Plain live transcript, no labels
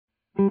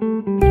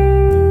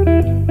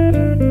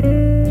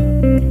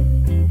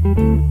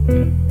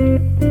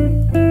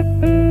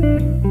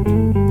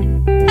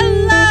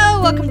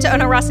Welcome to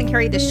Ona, Ross, and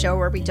Carrie, the show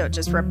where we don't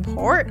just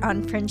report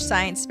on fringe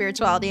science,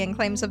 spirituality, and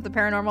claims of the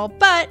paranormal,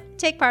 but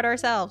take part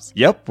ourselves.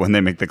 Yep, when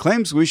they make the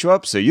claims, we show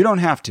up so you don't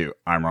have to.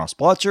 I'm Ross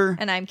Blotcher.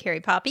 And I'm Carrie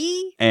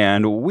Poppy.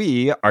 And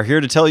we are here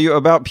to tell you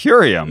about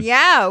Purium.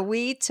 Yeah,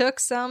 we took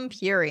some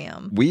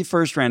Purium. We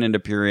first ran into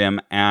Purium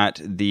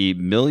at the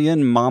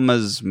Million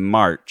Mamas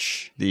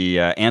March, the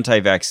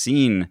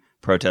anti-vaccine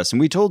protest, and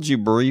we told you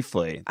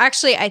briefly.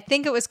 Actually, I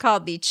think it was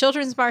called the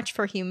Children's March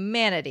for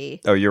Humanity.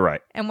 Oh, you're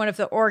right. And one of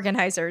the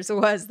organizers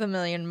was the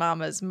Million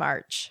Mamas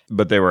March.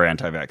 But they were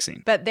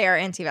anti-vaccine. But they are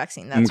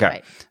anti-vaccine, that's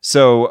right.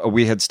 So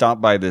we had stopped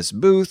by this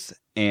booth,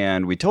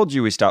 and we told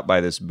you we stopped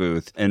by this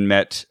booth and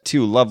met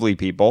two lovely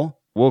people.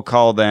 We'll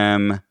call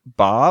them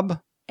Bob.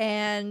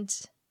 And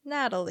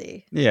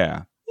Natalie.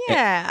 Yeah.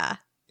 Yeah.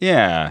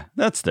 Yeah,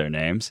 that's their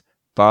names.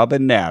 Bob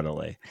and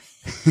Natalie.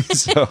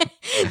 So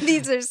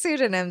these are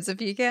pseudonyms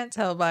if you can't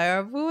tell by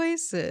our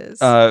voices.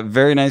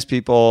 Very nice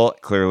people.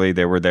 Clearly,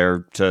 they were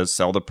there to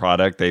sell the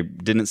product. They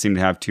didn't seem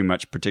to have too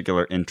much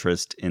particular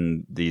interest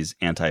in these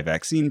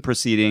anti-vaccine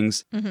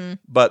proceedings,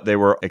 but they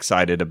were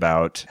excited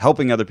about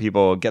helping other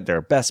people get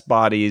their best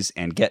bodies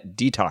and get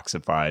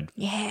detoxified.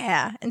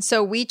 Yeah. And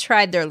so we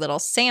tried their little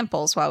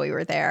samples while we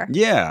were there.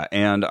 Yeah.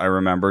 And I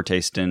remember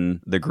tasting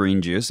the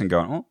green juice and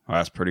going, oh,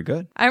 that's pretty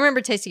good. I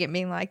remember tasting it and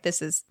being like,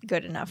 this is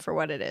good enough for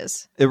what it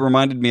is. It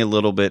reminded me a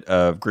little bit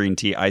of green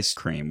tea ice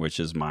cream, which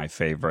is my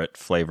favorite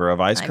flavor of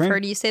ice cream. I've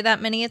heard you say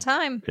that many a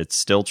time. It's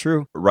still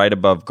true. Right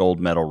above gold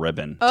medal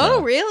ribbon.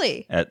 Oh,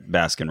 really? At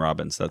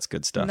Baskin-Robbins. That's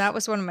good stuff. And that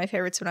was one of my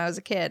favorites when I was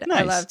a kid.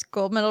 Nice. I loved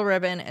gold medal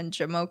ribbon and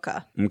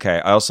Jamocha.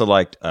 Okay. I also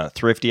liked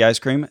Thrifty ice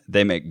cream.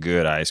 They make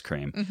good ice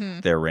cream.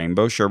 They're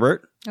rainbow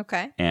sherbet.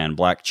 Okay. And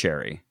black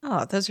cherry.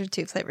 Oh, those are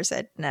two flavors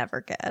I'd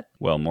never get.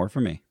 Well, more for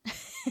me.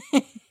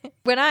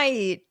 When I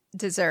eat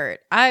dessert,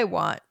 I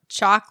want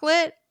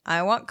chocolate,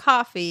 I want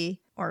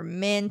coffee, or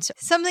mint,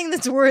 something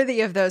that's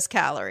worthy of those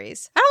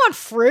calories. I don't want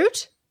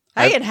fruit.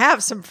 I can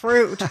have some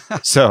fruit.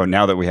 So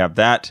now that we have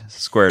that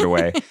squared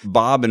away,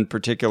 Bob in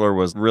particular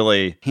was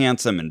really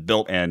handsome and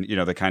built and, you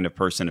know, the kind of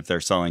person, if they're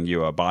selling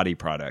you a body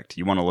product,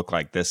 you want to look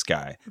like this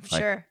guy.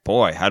 Sure. Like,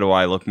 boy, how do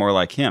I look more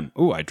like him?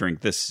 Ooh, I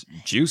drink this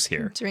juice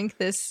here. Drink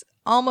this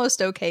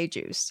almost okay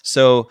juice.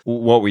 So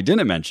what we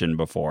didn't mention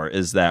before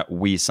is that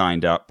we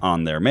signed up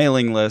on their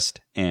mailing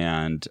list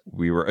and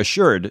we were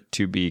assured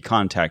to be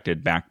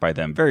contacted back by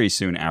them very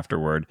soon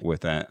afterward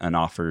with an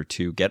offer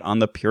to get on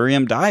the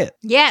Purium diet.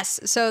 Yes.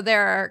 So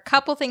there are a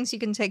couple things you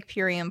can take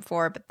Purium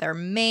for, but their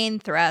main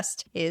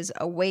thrust is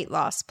a weight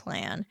loss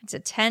plan. It's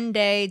a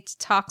 10-day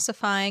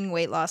detoxifying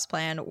weight loss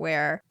plan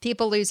where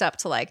people lose up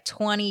to like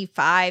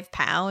 25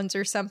 pounds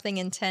or something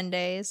in 10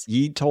 days.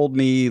 He told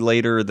me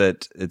later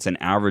that it's an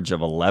average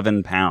of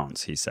 11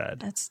 pounds, he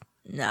said. That's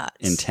nuts.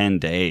 In 10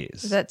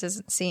 days. That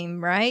doesn't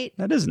seem right.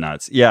 That is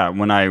nuts. Yeah,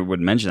 when I would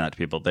mention that to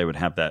people, they would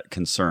have that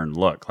concerned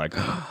look like,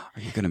 oh,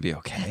 are you going to be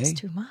okay? That's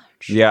too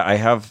much. Yeah, I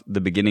have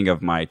the beginning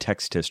of my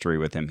text history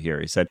with him here.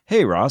 He said,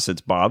 hey, Ross,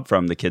 it's Bob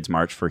from the Kids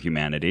March for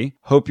Humanity.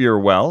 Hope you're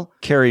well.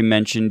 Carrie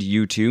mentioned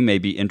you two may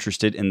be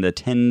interested in the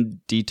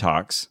 10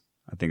 detox.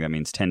 I think that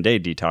means 10-day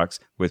detox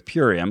with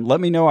Purium. Let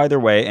me know either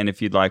way, and if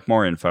you'd like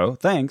more info,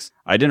 thanks.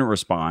 I didn't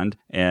respond,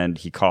 and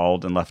he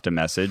called and left a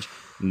message.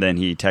 And then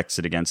he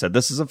texted again, said,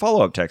 this is a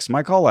follow-up text to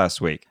my call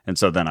last week. And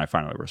so then I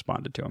finally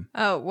responded to him.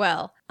 Oh,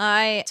 well,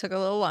 I took a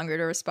little longer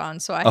to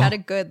respond. So I had a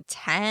good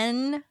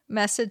 10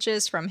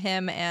 messages from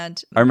him.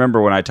 And I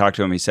remember when I talked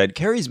to him, he said,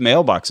 Carrie's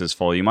mailbox is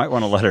full. You might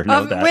want to let her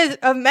know that.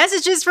 Of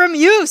messages from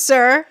you,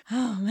 sir.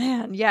 Oh,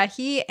 man. Yeah,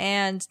 he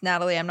and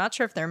Natalie, I'm not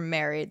sure if they're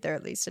married. They're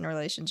at least in a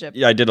relationship.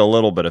 Yeah, I did a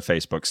little bit of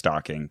Facebook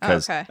stalking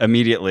because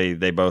immediately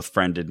they both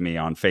friended me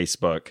on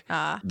Facebook.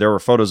 There were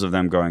photos of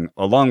them going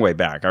a long way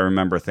back. I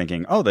remember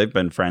thinking, oh, they've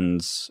been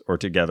friends or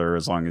together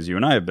as long as you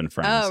and I have been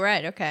friends. Oh,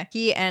 right. Okay.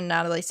 He and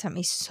Natalie sent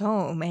me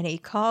so many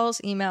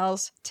calls,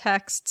 emails,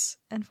 texts,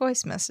 and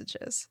voice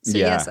messages. So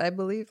yes, I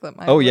believe that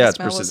my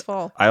voicemail was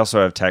full. I also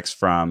have texts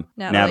from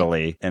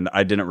Natalie, and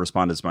I didn't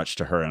respond as much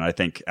to her. And I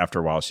think after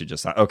a while, she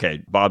just thought,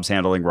 okay, Bob's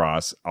handling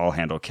Ross. I'll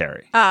handle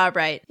Carrie.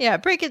 Right. Yeah,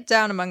 break it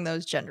down among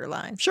those gender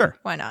lines. Sure.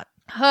 Why not?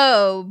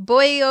 Oh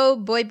boy.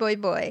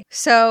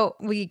 So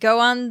we go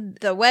on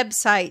the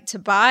website to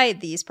buy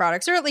these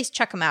products, or at least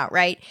check them out,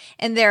 right?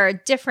 And there are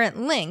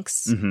different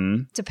links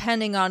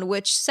depending on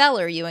which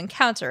seller you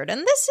encountered.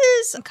 And this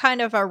is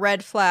kind of a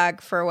red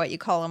flag for what you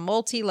call a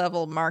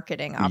multi-level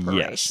marketing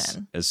operation.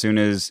 Yes. As soon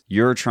as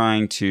you're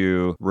trying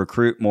to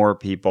recruit more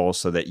people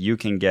so that you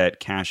can get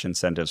cash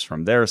incentives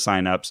from their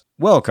signups,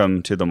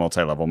 welcome to the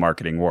multi-level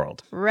marketing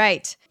world.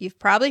 Right. You've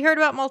probably heard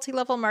about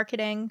multi-level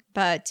marketing,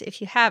 but if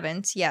you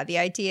haven't, the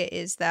idea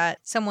is that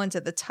someone's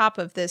at the top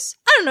of this,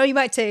 I don't know, you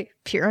might say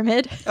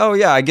pyramid. Oh,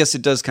 yeah. I guess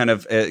it does kind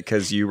of,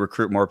 because you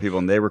recruit more people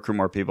and they recruit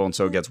more people, and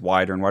so it gets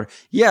wider and wider.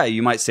 Yeah,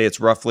 you might say it's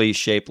roughly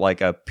shaped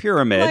like a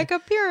pyramid. Like a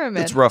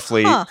pyramid. It's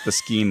roughly the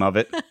scheme of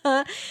it.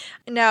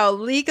 Now,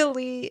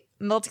 legally,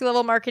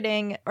 multi-level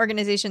marketing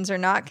organizations are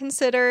not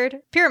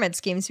considered pyramid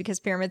schemes because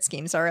pyramid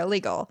schemes are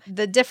illegal.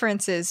 The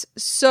difference is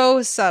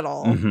so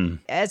subtle. Mm-hmm.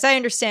 As I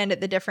understand it,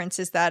 the difference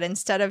is that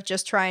instead of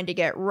just trying to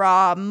get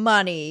raw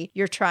money,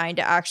 you're trying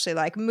to actually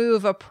like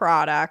move a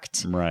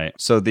product. Right.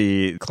 So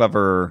the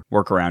clever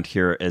workaround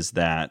here is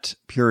that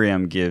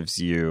Purium gives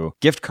you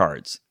gift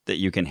cards that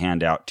you can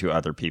hand out to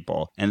other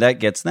people. And that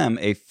gets them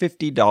a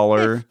 $50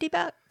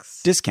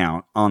 $50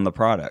 discount on the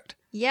product.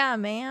 Yeah,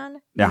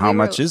 man. Now, how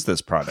much is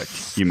this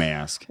product, you may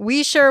ask?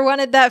 We sure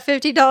wanted that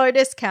 $50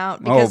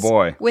 discount. Because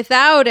boy.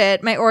 Without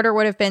it, my order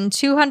would have been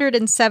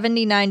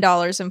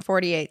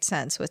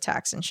 $279.48 with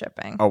tax and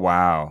shipping. Oh,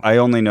 wow. I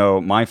only know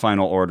my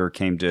final order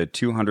came to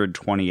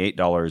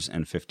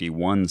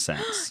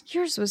 $228.51.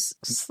 Yours was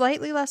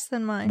slightly less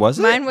than mine. Was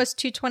it? Mine was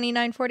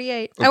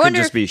 $229.48. It could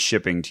just be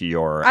shipping to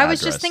your address. I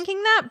was just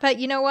thinking that, but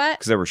you know what?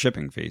 Because there were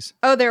shipping fees.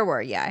 Oh, there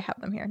were. Yeah, I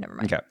have them here. Never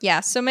mind. Okay.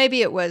 Yeah, so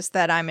maybe it was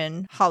that I'm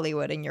in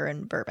Hollywood and you're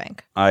in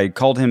Burbank. I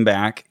called him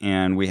back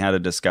and we had a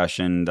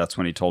discussion. That's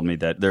when he told me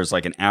that there's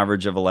like an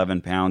average of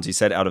 11 pounds. He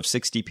said out of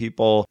 60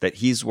 people that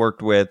he's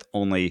worked with,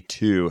 only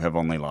 2 have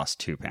only lost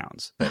 2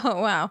 pounds.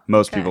 Oh, wow.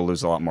 Most people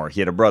lose a lot more. He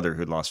had a brother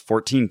who'd lost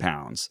 14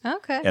 pounds.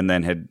 Okay. And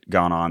then had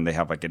gone on. They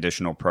have like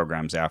additional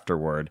programs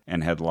afterward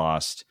and had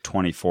lost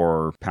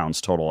 24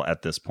 pounds total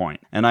at this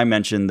point. And I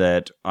mentioned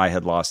that I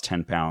had lost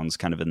 10 pounds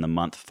kind of in the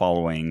month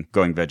following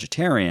going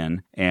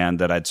vegetarian and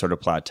that I'd sort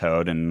of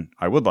plateaued and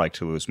I would like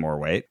to lose more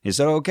weight. He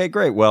said, okay,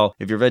 great. Well,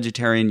 if you're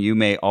vegetarian, you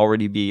may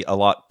already be a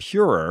lot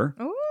purer.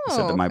 Ooh, he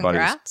said that my body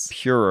congrats. was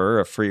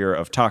purer, freer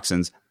of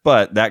toxins.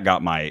 But that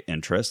got my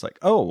interest. Like,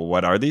 oh,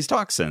 what are these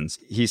toxins?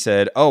 He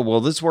said, oh,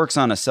 well, this works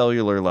on a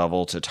cellular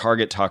level to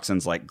target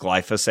toxins like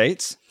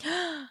glyphosates,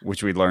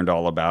 which we learned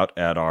all about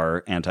at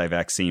our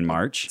anti-vaccine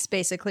march. It's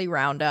basically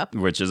Roundup.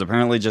 Which is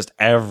apparently just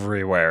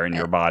everywhere in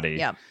your body.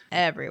 Yep,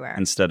 everywhere.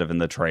 Instead of in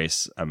the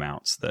trace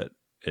amounts that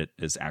it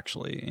is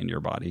actually in your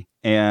body.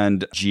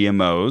 And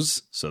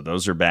GMOs, so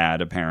those are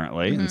bad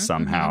apparently, and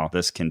somehow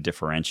this can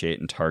differentiate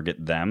and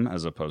target them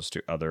as opposed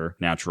to other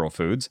natural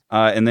foods.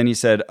 And then he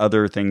said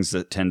other things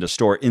that tend to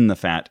store in the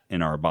fat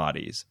in our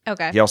bodies.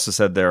 Okay. He also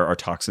said there are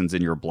toxins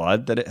in your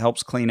blood that it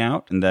helps clean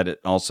out, and that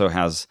it also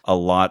has a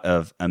lot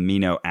of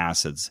amino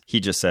acids. He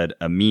just said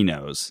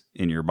aminos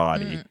in your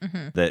body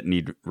that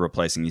need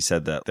replacing. He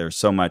said that there's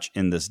so much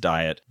in this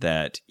diet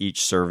that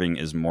each serving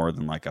is more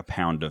than like a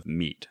pound of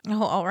meat.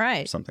 Oh, all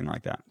right. Something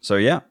like that. So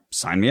yeah,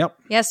 sign me up.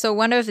 Yeah, so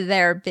one of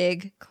their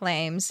big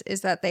claims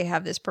is that they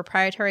have this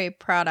proprietary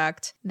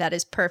product that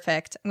is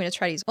perfect. I'm going to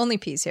try to use only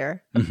P's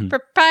here.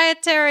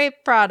 Proprietary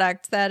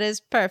product that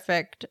is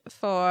perfect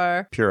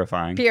for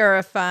purifying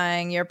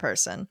your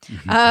person.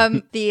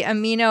 The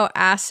amino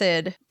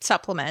acid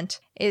supplement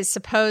is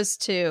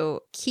supposed to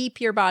keep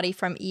your body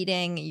from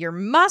eating your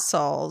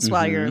muscles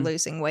while you're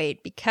losing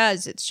weight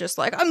because it's just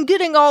like, I'm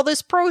getting all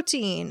this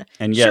protein.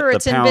 And yet sure, the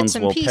it's in pounds bits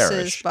and will pieces,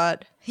 perish.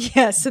 but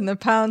yes, and the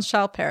pounds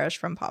shall perish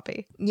from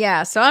Poppy.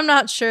 Yeah, so I'm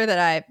not sure that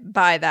I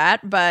buy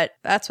that, but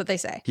that's what they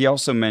say. He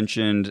also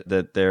mentioned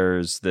that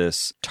there's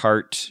this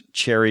tart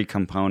cherry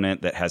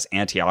component that has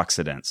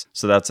antioxidants.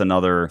 So that's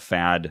another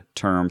fad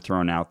term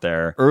thrown out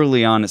there.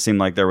 Early on, it seemed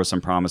like there was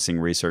some promising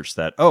research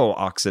that,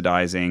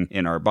 oxidizing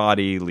in our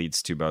body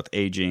leads to both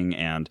aging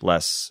and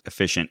less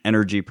efficient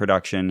energy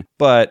production,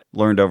 but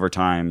learned over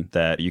time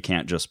that you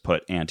can't just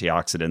put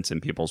antioxidants in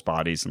people's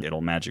bodies and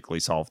it'll magically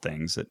solve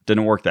things. It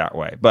didn't work that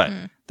way, but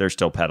they're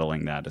still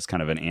peddling that as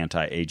kind of an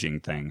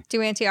anti-aging thing. Do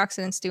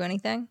antioxidants do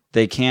anything?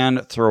 They can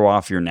throw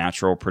off your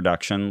natural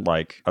production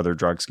like other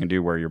drugs can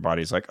do, where your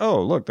body's like,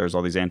 oh, look, there's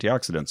all these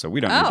antioxidants, so we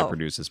don't need to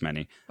produce as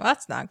many. Well,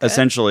 that's not good.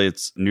 Essentially,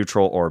 it's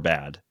neutral or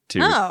bad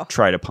to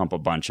try to pump a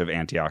bunch of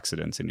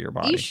antioxidants into your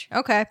body. Eesh.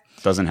 Okay.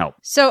 Doesn't help.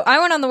 So I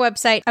went on the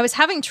website. I was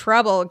having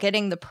trouble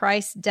getting the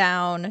price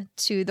down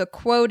to the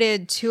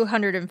quoted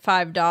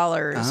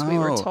 $205 we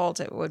were told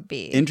it would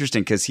be.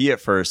 Interesting, because he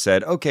at first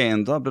said, okay,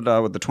 and blah, blah,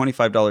 blah, with the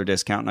 $25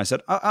 discount. And I said,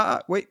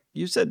 wait,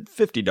 you said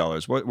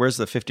 $50. Where's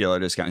the $50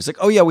 discount? He's like,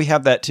 oh, yeah, we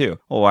have that too.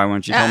 Well, why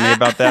won't you tell me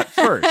about that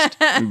first,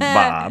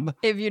 Bob?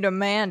 If you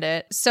demand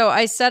it. So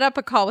I set up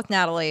a call with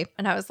Natalie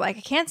and I was like,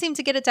 I can't seem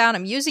to get it down.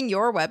 I'm using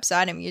your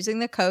website. I'm using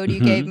the code you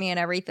gave me and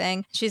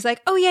everything. She's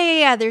like, oh,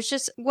 yeah. There's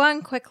just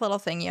one quick little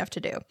thing you have to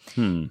do.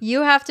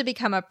 You have to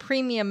become a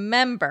premium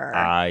member.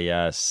 Ah,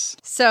 yes.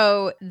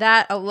 So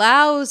that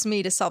allows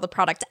me to sell the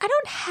product. I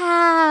don't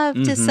have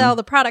to sell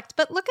the product,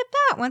 but look at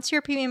that. Once you're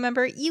a premium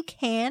member, you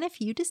can if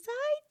you decide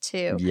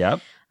to.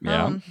 Yep.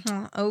 Yeah.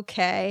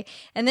 Okay.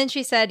 And then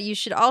she said you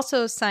should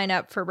also sign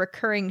up for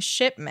recurring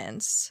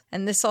shipments,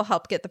 and this will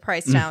help get the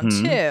price down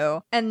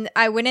too. And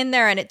I went in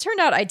there and it turned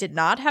out I did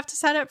not have to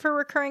sign up for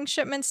recurring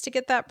shipments to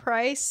get that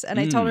price. And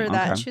I told her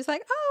that and she was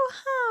like,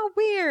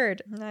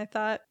 weird. And I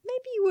thought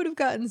maybe you would have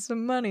gotten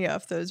some money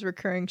off those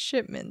recurring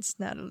shipments,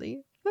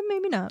 Natalie. but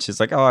maybe not. She's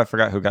like, oh, I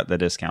forgot who got the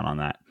discount on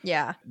that.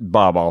 Yeah.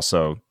 Bob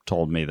also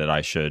told me that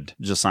I should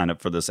just sign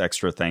up for this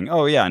extra thing.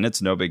 Oh, yeah, and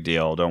it's no big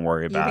deal. Don't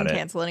worry about it. You can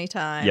cancel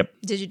anytime. Yep.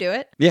 Did you do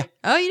it? Yeah.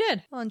 Oh, you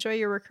did? Well, enjoy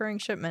your recurring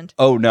shipment.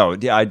 Oh, no.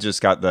 Yeah, I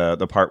just got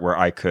the part where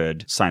I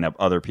could sign up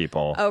other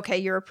people. Okay,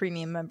 you're a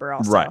premium member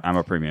also. Right, I'm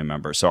a premium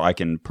member. So I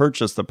can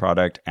purchase the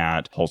product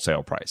at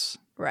wholesale price.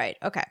 Right.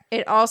 Okay.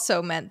 It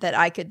also meant that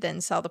I could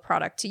then sell the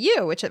product to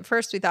you, which at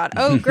first we thought,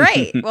 oh,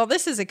 great. Well,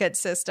 this is a good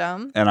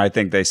system. And I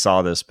think they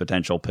saw this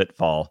potential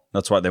pitfall.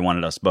 That's why they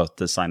wanted us both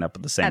to sign up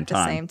at the same time.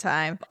 At the same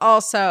time.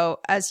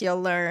 Also, as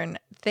you'll learn,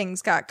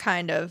 things got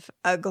kind of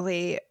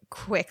ugly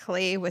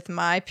quickly with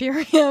my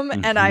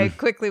Purium. And I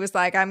quickly was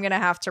like, I'm going to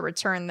have to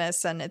return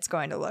this and it's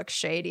going to look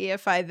shady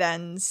if I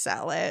then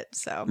sell it.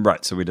 So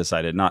Right. So we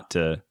decided not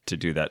to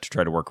do that, to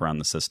try to work around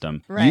the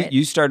system. Right.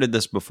 You started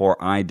this before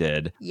I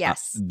did.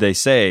 Yes. They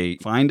say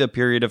find a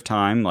period of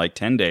time, like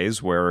 10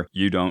 days, where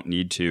you don't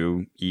need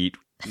to eat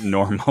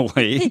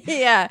normally.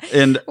 Yeah.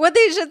 And what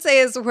they should say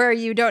is where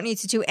you don't need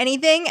to do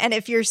anything. And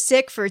if you're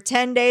sick for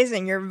 10 days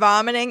and you're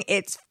vomiting,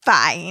 it's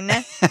fine.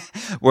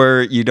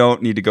 where you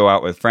don't need to go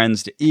out with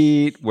friends to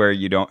eat, where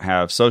you don't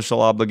have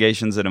social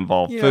obligations that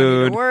involve You food.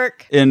 don't need to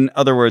work. In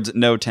other words,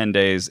 no 10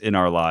 days in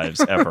our lives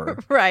ever.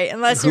 Right.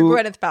 Unless you're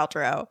Gwyneth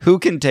Paltrow. Who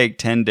can take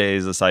 10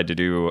 days aside to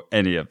do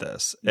any of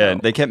this? No.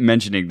 And they kept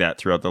mentioning that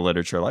throughout the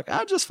literature, like,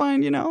 just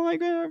fine,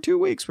 2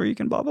 weeks where you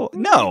can blah, blah.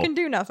 No. You can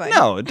do nothing.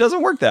 No, it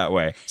doesn't work that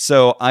way.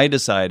 So I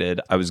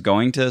decided I was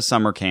going to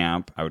summer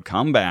camp. I would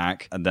come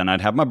back, and then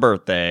I'd have my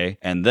birthday,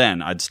 and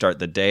then I'd start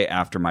the day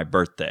after my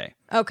birthday.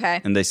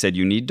 Okay. And they said,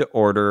 you need to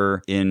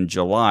order in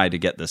July to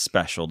get this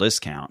special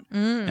discount.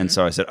 And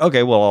so I said,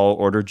 okay, well, I'll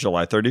order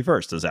July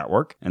 31st. Does that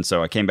work? And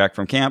so I came back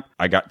from camp.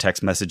 I got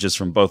text messages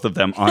from both of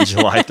them on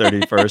July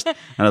 31st. And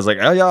I was like,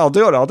 oh, yeah, I'll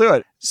do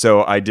it.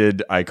 So I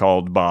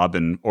called Bob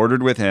and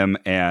ordered with him.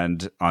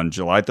 And on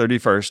July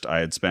 31st, I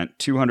had spent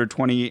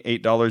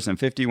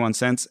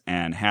 $228.51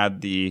 and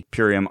had the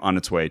Purium on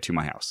its way to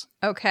my house.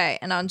 Okay.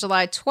 And on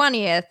July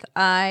 20th,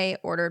 I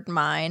ordered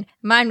mine.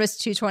 Mine was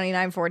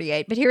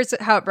 $229.48. But here's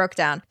how it broke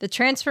down. The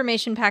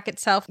transformation pack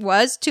itself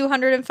was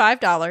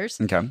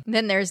 $205. Okay.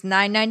 Then there's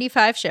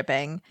 $9.95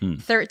 shipping,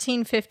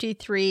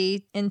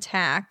 $13.53 in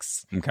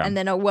tax, Okay. and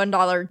then a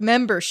 $1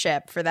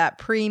 membership for that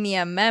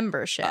premium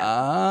membership.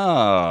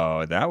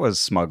 Oh, that was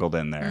smuggled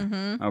in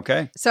there.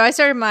 Okay. So I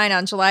started mine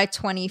on July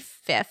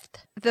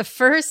 25th. The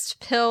first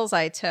pills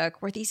I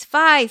took were these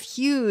 5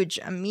 huge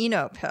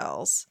amino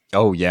pills.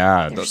 Oh,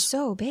 yeah. They're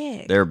so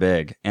big. They're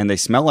big. And they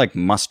smell like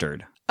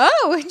mustard.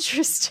 Oh,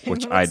 interesting.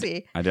 Which Let's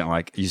see. I didn't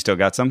like. You still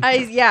got some?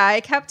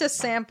 I kept a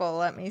sample.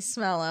 Let me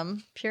smell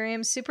them.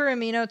 Purium Super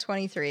Amino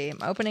 23. I'm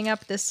opening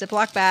up this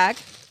Ziploc bag.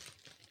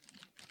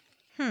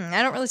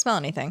 I don't really smell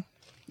anything.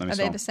 Are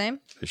they the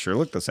same? They sure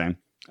look the same.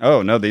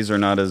 Oh, no, these are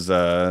not as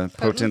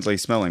potently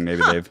smelling.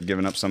 Maybe they've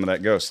given up some of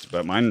that ghost,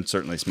 but mine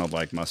certainly smelled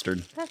like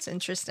mustard. That's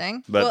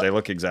interesting. But they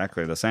look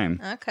exactly the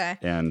same. Okay.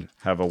 And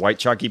have a white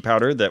chalky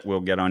powder that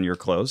will get on your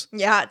clothes.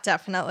 Yeah,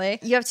 definitely.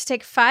 You have to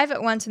take 5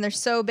 at once, and they're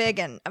so big.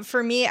 And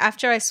for me,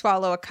 after I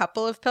swallow a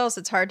couple of pills,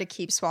 it's hard to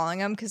keep swallowing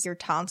them because your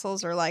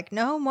tonsils are like,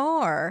 no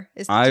more.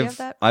 Do you have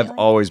that I've feeling?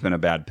 always been a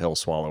bad pill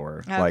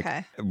swallower. Okay.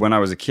 Like when I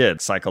was a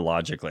kid,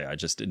 psychologically, I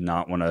just did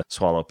not want to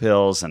swallow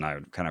pills, and I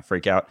would kind of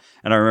freak out.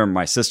 And I remember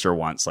my sister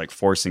once like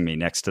forcing me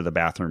next to the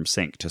bathroom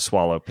sink to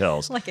swallow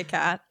pills. Like a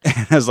cat.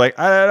 And I was like,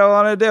 I don't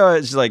want to do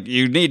it. She's like,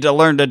 you need to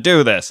learn to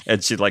do this.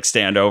 And she'd like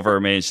stand over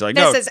me and she's like,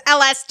 no, This is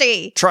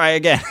LSD. try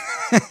again.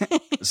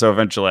 So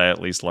eventually I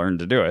at least learned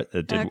to do it.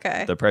 It did.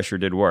 Okay. The pressure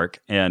did work.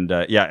 And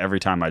every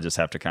time I just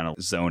have to kind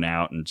of zone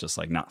out and just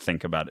like not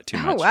think about it too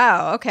much. Oh,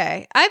 wow.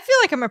 Okay. I feel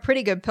like I'm a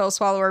pretty good pill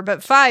swallower,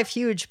 but 5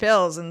 huge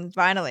pills and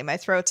finally my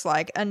throat's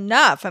like,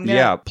 enough.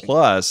 Yeah,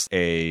 plus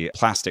a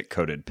plastic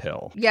coated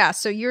pill. Yeah,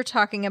 so you're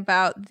talking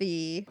about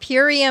the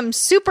Purium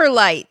Super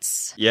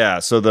Lights. Yeah,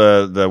 so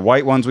the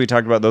white ones we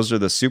talked about, those are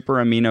the Super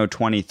Amino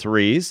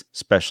 23s,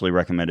 specially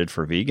recommended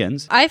for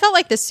vegans. I felt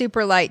like the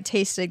Super Light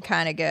tasted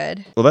kind of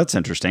good. Well, that's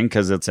interesting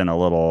because it's in a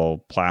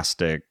little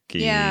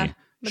plastic-y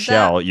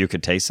shell. You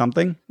could taste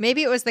something.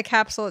 Maybe it was the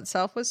capsule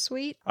itself was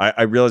sweet.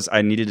 I realized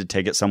I needed to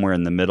take it somewhere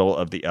in the middle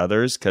of the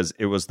others because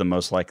it was the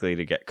most likely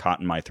to get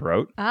caught in my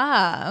throat.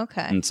 Ah,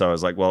 okay. And so I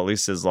was like, well, at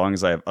least as long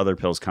as I have other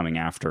pills coming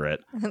after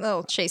it.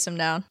 They'll chase them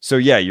down. So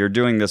yeah, you're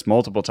doing this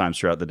multiple times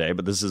throughout the day,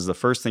 but this is the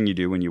first thing you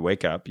do when you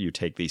wake up. You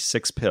take these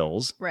 6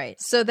 pills. Right.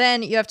 So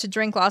then you have to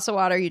drink lots of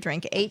water. You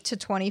drink 8 to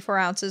 24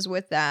 ounces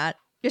with that,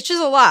 which is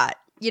a lot.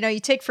 You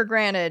take for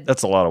granted.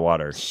 That's a lot of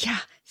water. Yeah.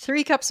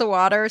 3 cups of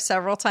water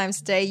several times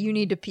a day. You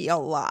need to pee a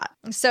lot.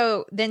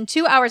 So then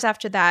 2 hours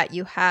after that,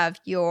 you have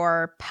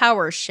your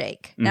power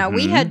shake. Now,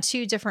 we had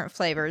 2 different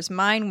flavors.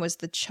 Mine was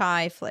the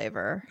chai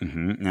flavor.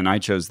 And I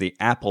chose the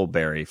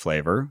appleberry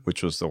flavor,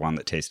 which was the one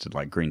that tasted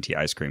like green tea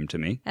ice cream to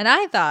me. And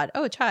I thought,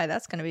 oh, chai,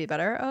 that's going to be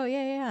better. Oh,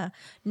 yeah.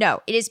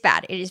 No, it is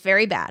bad. It is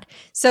very bad.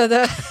 So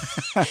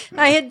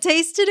I had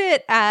tasted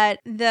it at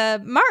the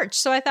March.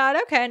 So I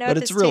thought, okay, I know But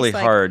what it's this really tastes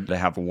like. hard to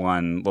have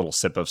one little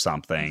sip of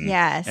something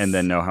Yes. and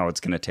then know how it's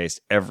going to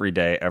taste every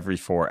day, every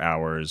 4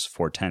 hours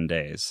for 10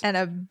 days. And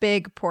a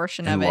big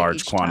portion in of it large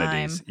each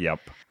quantities. time. Yep.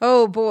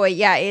 Oh boy,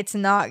 yeah, it's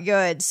not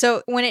good.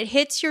 So when it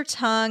hits your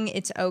tongue,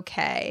 it's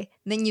okay.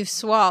 Then you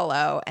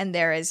swallow, and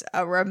there is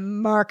a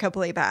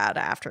remarkably bad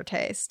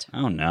aftertaste.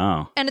 Oh,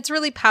 no. And it's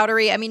really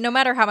powdery. I mean, no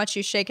matter how much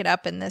you shake it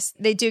up in this,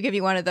 they do give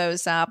you one of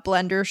those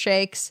blender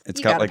shakes. It's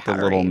got like the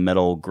little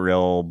metal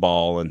grill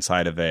ball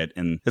inside of it.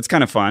 And it's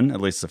kind of fun, at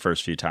least the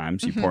first few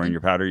times. You pour in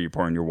your powder, you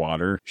pour in your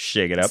water,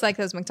 shake it up. It's like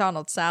those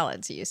McDonald's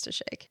salads you used to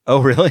shake.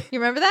 Oh, really? You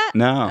remember that?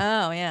 No.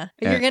 Oh, yeah.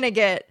 You're going to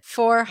get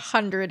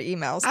 400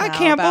 emails now I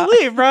can't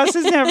believe Ross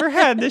has never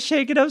had the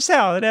shake it up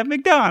salad at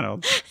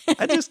McDonald's.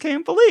 I just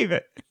can't believe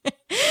it.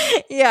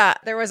 Yeah,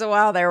 there was a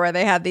while there where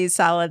they had these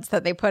salads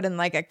that they put in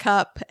like a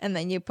cup, and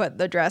then you put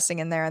the dressing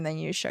in there and then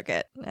you shook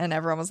it. And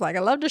everyone was like, I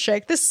love to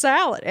shake this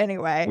salad.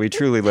 Anyway. We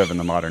truly live in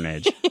the modern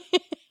age.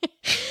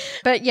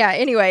 But yeah,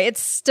 anyway, it's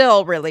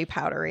still really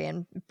powdery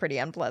and pretty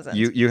unpleasant.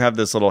 You have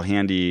this little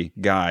handy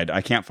guide.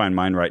 I can't find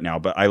mine right now,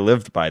 but I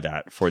lived by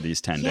that for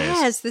these 10 days.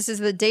 Yes, this is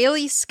the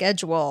daily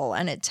schedule,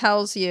 and it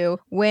tells you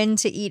when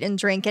to eat and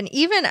drink. And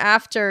even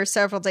after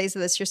several days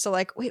of this, you're still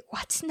like, wait,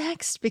 what's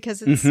next?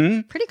 Because it's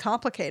pretty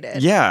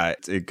complicated. Yeah,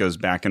 it goes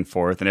back and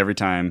forth. And every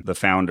time the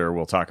founder,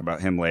 we'll talk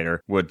about him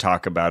later, would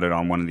talk about it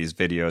on one of these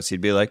videos,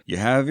 he'd be like, you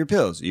have your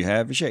pills, you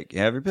have your shake, you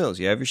have your pills,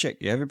 you have your shake,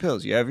 you have your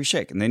pills, you have your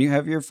shake, and then you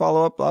have your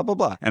follow-up, blah, blah,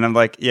 blah. And I'm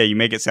like, yeah, you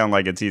make it sound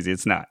like it's easy.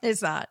 It's not.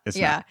 It's not. It's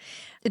yeah.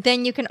 not.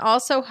 Then you can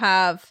also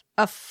have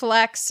a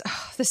flex.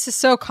 Oh, this is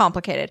so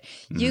complicated.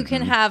 You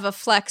can have a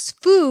flex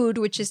food,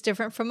 which is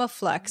different from a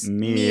flex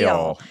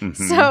meal.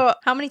 So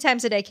how many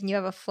times a day can you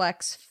have a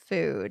flex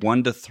food?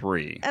 1 to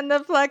 3. And the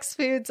flex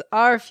foods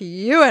are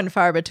few and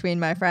far between,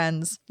 my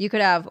friends. You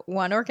could have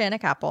 1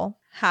 organic apple,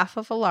 half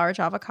of a large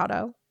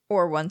avocado,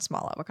 or 1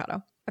 small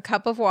avocado, a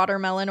cup of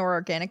watermelon or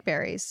organic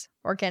berries,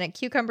 organic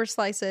cucumber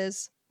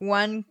slices,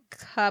 1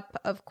 cup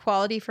of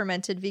quality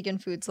fermented vegan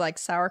foods like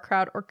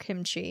sauerkraut or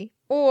kimchi,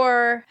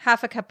 or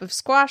half a cup of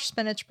squash,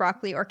 spinach,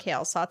 broccoli, or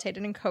kale sauteed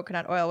in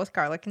coconut oil with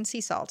garlic and sea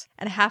salt,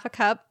 and half a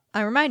cup,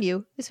 I remind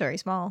you, is very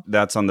small.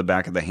 That's on the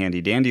back of the handy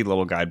dandy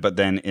little guide. But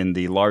then in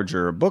the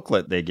larger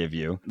booklet they give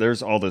you,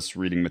 there's all this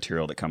reading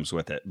material that comes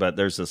with it. But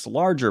there's this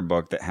larger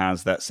book that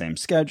has that same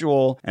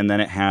schedule. And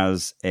then it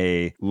has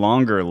a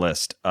longer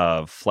list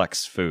of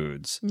flex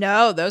foods.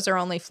 No, those are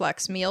only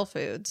flex meal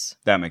foods.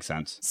 That makes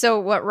sense. So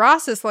what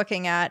Ross is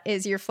looking at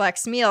is your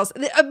flex meals,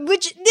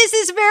 which this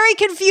is very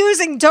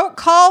confusing. Don't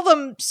call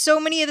them so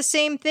many of the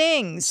same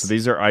things. So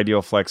these are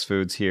ideal flex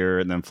foods here,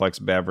 and then flex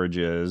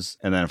beverages,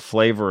 and then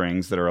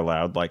flavorings that are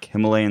allowed, like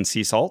Himalayan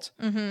sea salt.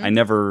 I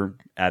never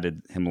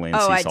added Himalayan sea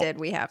salt. Oh, I did.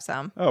 We have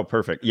some. Oh,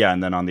 perfect. Yeah,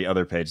 and then on the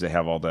other page, they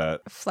have all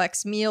the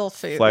flex meal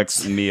foods.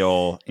 Flex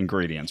meal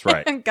ingredients,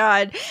 right.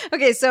 God.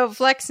 Okay, so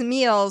flex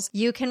meals,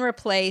 you can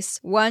replace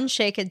 1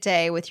 shake a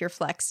day with your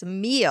flex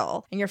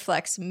meal. And your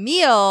flex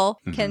meal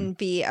can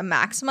be a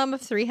maximum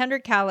of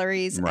 300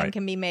 calories and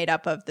can be made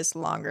up of this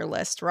longer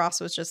list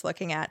Ross was just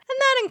looking at. And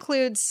that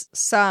includes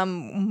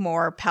some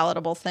more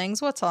palatable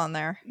things. What's on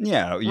there?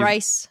 Yeah.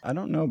 Rice. I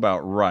don't know about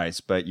rice,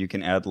 but you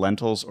can add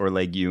lentils or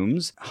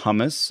legumes,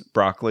 hummus,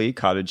 broccoli,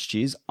 cottage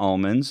cheese,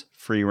 almonds,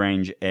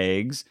 free-range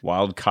eggs,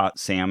 wild-caught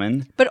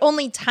salmon. But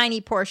only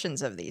tiny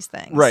portions of these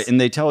things. Right, and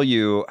they tell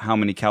you how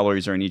many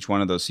calories are in each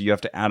one of those, so you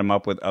have to add them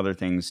up with other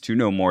things to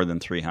no more than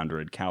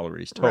 300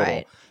 calories total.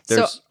 Right.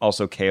 There's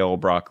also kale,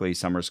 broccoli,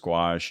 summer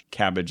squash,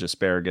 cabbage,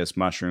 asparagus,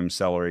 mushrooms,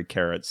 celery,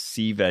 carrots,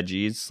 sea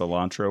veggies,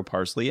 cilantro,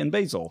 parsley, and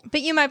basil.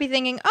 But you might be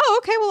thinking,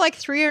 oh, okay, well, like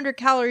 300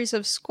 calories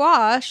of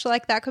squash,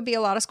 like that could be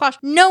a lot of squash.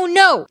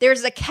 No,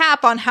 there's a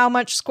cap on how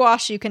much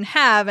squash you can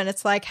have, and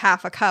it's like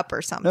half a cup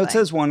or something. No, it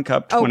says 1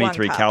 cup,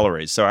 23 1 cup.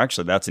 calories. So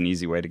actually, that's an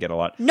easy way to get a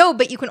lot. No,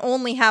 but you can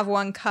only have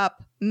 1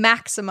 cup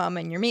maximum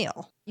in your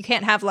meal. You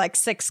can't have like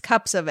 6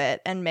 cups of it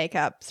and make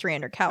up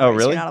 300 calories. Oh,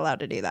 really? You're not allowed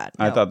to do that.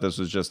 No. I thought this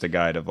was just a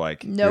guide of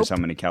like, here's how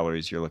many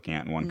calories you're looking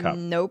at in 1 cup.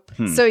 Nope.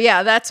 So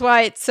yeah, that's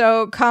why it's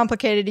so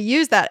complicated to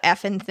use that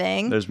effing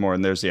thing. There's more,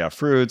 and there's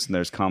fruits, and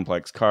there's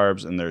complex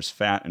carbs, and there's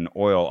fat and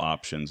oil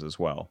options as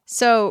well.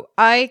 So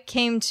I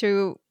came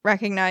to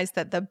recognize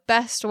that the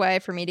best way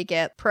for me to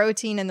get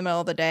protein in the middle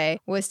of the day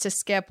was to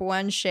skip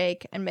 1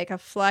 shake and make a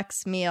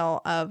flex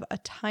meal of a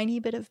tiny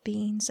bit of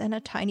beans and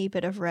a tiny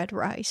bit of red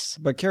rice.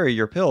 But Carrie,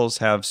 your pills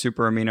have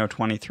super amino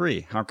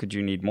 23. How could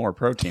you need more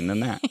protein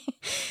than that?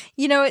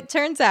 You know, it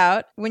turns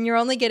out when you're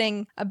only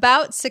getting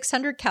about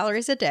 600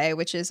 calories a day,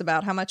 which is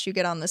about how much you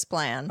get on this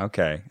plan,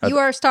 okay, you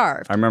are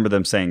starved. I remember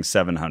them saying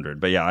 700,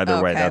 but yeah,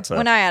 either way, that's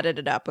when I added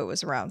it up, it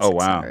was around 600. Oh,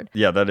 wow.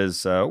 Yeah, that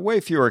is way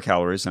fewer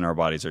calories than our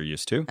bodies are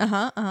used to.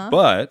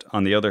 But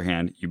on the other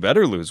hand, you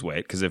better lose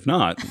weight, because if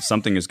not,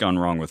 something has gone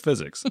wrong with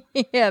physics.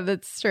 Yeah,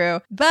 that's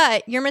true.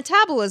 But your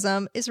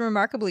metabolism is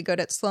remarkably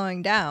good at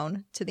slowing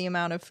down to the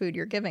amount of food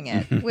you're giving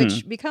it,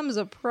 which becomes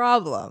a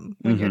problem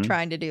when you're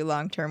trying to do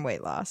long-term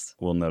weight loss.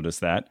 We'll notice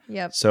that.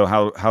 Yep. So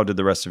how did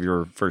the rest of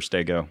your first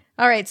day go?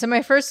 All right, so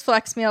my first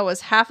flex meal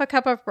was half a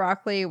cup of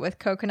broccoli with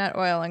coconut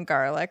oil and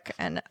garlic.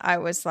 And I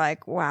was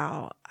like,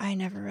 wow, I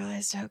never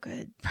realized how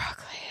good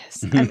broccoli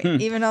is. I mean,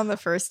 even on the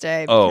first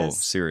day.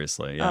 Because,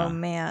 seriously, yeah. Oh,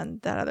 man,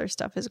 that other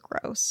stuff is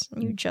gross.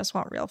 You just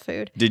want real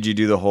food. Did you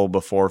do the whole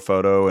before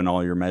photo and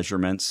all your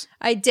measurements?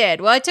 I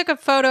did. Well, I took a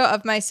photo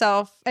of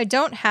myself. I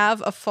don't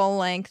have a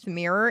full-length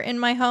mirror in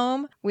my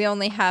home. We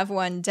only have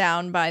one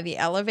down by the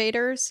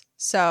elevators.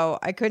 So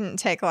I couldn't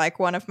take like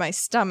one of my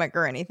stomach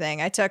or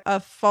anything. I took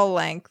a full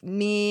length,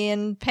 me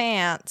in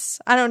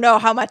pants. I don't know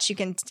how much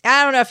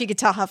I don't know if you could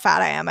tell how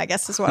fat I am, I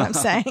guess is what I'm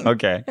saying.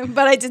 Okay.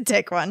 But I did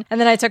take one.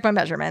 And then I took my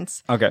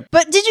measurements. Okay.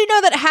 But did you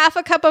know that half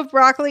a cup of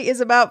broccoli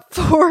is about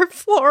 4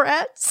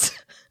 florets?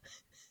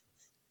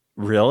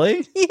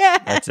 Really?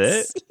 Yes. That's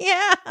it?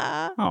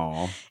 Yeah.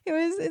 Oh.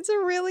 It's a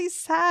really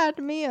sad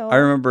meal. I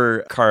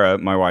remember Cara,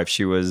 my wife,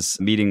 she was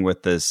meeting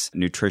with this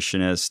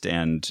nutritionist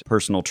and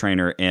personal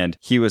trainer, and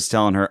he was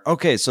telling her,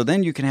 okay, so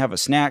then you can have a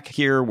snack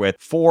here with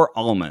 4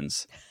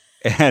 almonds.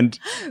 And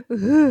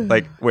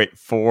like, wait,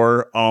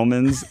 4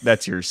 almonds?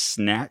 That's your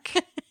snack?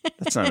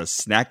 That's not a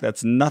snack.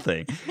 That's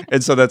nothing.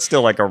 And so that's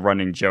still like a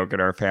running joke in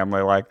our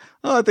family. Like,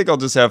 oh, I think I'll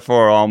just have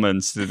 4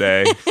 almonds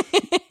today.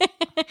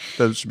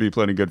 That should be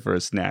plenty good for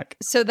a snack.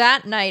 So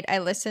that night I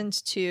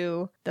listened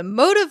to the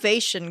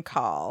motivation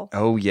call.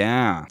 Oh,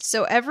 yeah.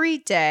 So every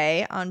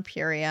day on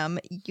Purium,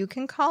 you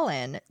can call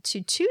in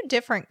to 2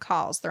 different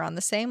calls. They're on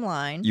the same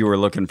line. You were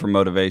looking for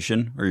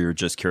motivation, or you were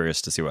just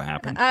curious to see what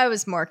happened? I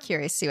was more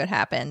curious to see what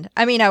happened.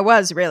 I mean, I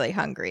was really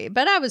hungry,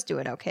 but I was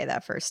doing okay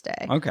that first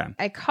day. Okay.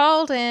 I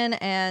called in,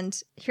 and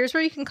here's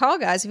where you can call,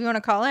 guys, if you want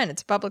to call in.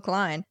 It's a public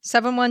line.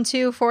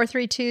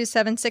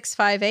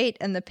 712-432-7658,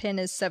 and the PIN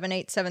is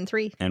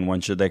 7873. And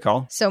when should they call?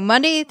 So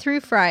Monday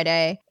through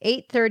Friday,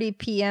 8:30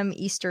 p.m.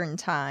 Eastern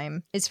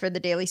Time is for the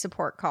daily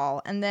support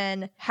call. And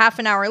then half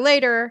an hour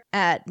later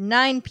at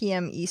 9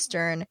 p.m.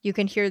 Eastern, you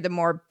can hear the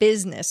more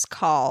business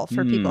call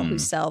for people who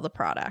sell the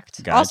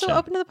product. Gotcha. Also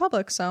open to the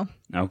public, so.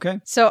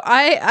 Okay. So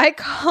I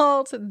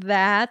called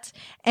that,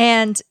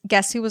 and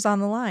guess who was on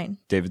the line?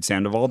 David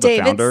Sandoval, the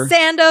founder. David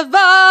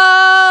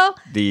Sandoval!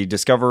 The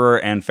discoverer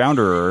and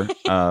founder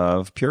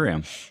of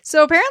Purium.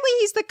 So apparently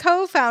he's the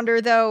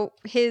co-founder, though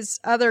his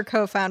other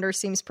co-founder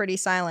seems pretty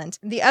silent.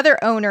 The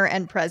other owner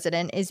and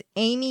president is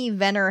Amy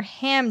Venner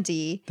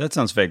Hamdi. That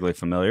sounds vaguely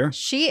familiar.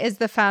 She is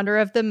the founder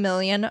of the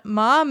Million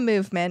Mom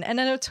Movement and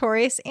a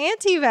notorious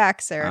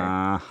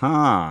anti-vaxxer.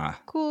 Uh-huh.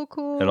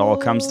 Cool. It all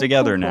comes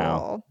together cool.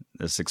 now.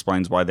 This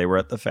explains why they were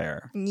at the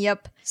fair.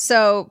 Yep.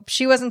 So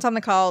she wasn't on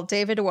the call.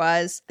 David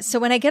was. So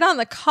when I get on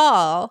the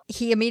call,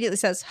 he immediately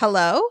says,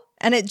 hello?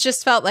 And it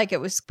just felt like it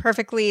was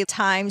perfectly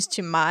timed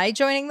to my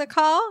joining the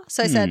call.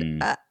 So I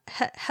said,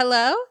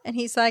 hello? And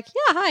he's like,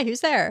 yeah, hi,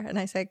 who's there? And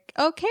I said,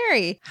 oh,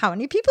 Carrie, how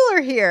many people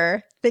are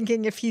here?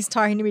 Thinking if he's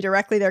talking to me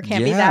directly, there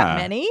can't be that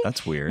many.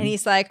 That's weird. And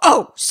he's like,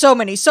 oh, so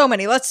many.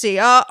 Let's see.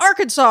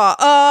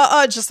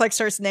 Arkansas. Just like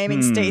starts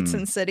naming states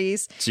and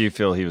cities. So you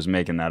feel he was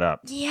making that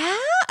up? Yeah,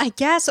 I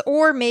guess.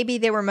 Or maybe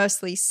they were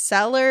mostly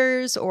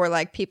sellers or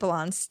like people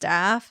on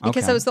staff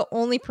because I was the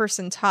only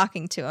person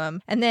talking to him.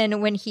 And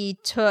then when he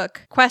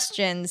took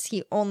questions,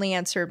 he only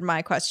answered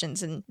my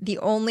questions. And the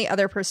only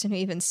other person who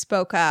even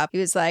spoke up, he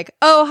was like,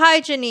 oh, hi,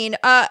 Janine.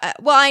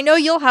 Well, I know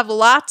you'll have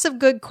lots of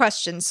good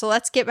questions. So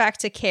let's get back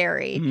to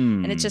Carrie.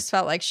 And it just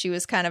felt like she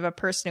was kind of a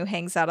person who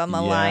hangs out on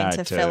the line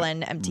to fill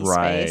in empty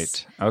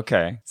space.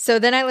 Okay. So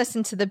then I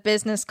listened to the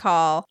business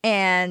call,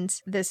 and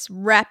this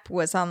rep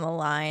was on the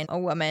line, a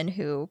woman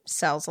who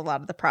sells a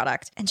lot of the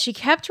product. And she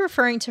kept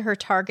referring to her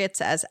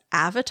targets as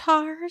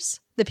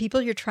avatars. The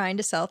people you're trying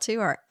to sell to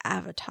are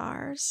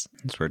avatars.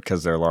 That's weird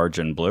because they're large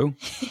and blue.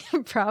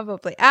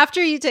 Probably.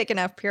 After you take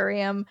enough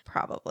Purium,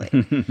 probably.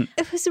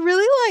 It was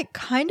really like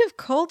kind of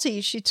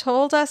culty. She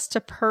told us to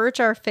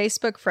purge our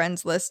Facebook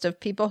friends list of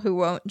people who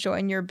won't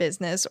join your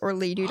business or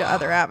lead you to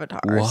other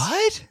avatars.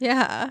 What?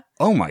 Yeah.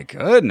 Oh my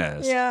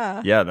goodness.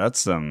 Yeah. Yeah, that's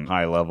some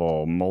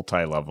high-level,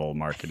 multi-level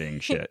marketing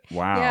shit.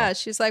 Wow. Yeah,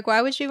 she's like,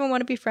 why would you even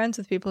want to be friends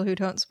with people who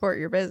don't support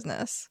your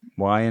business?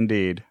 Why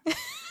indeed?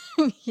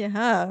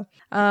 Yeah.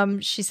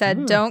 She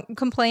said, don't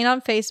complain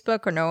on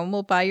Facebook or no one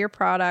will buy your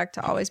product.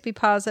 Always be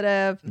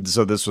positive.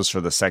 So this was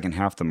for the second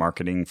half, the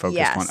marketing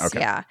focused one?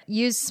 Okay. Yeah.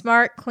 Use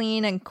smart,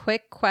 clean, and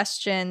quick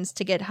questions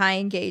to get high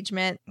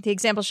engagement. The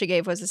example she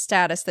gave was a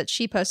status that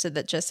she posted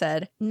that just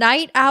said,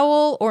 night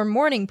owl or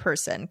morning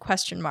person, ?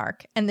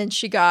 And then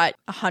she got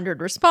 100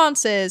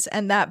 responses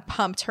and that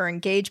pumped her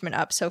engagement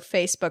up. So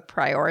Facebook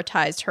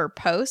prioritized her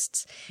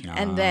posts.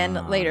 And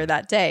then later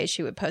that day,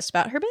 she would post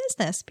about her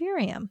business,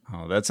 Purium.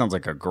 Oh, that sounds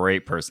like a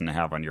great person to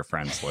have on your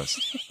friends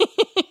list.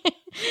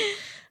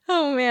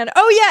 Oh, man.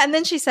 Oh, yeah. And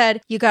then she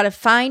said, you got to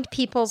find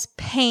people's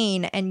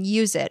pain and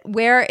use it.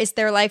 Where is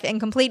their life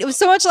incomplete? It was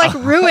so much like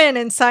ruin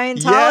in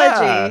Scientology.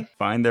 Yeah.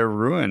 Find their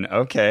ruin.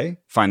 Okay.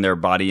 Find their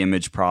body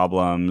image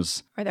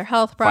problems. Or their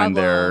health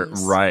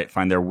problems.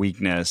 Find their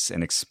weakness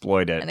and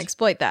exploit it. And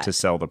exploit that. To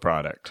sell the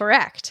product.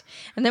 Correct.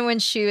 And then when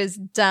she was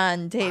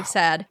done, Dave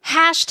said,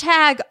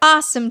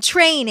 #awesome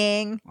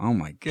training. Oh,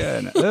 my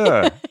goodness.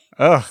 Ugh.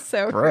 Ugh,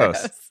 So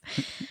gross.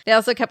 They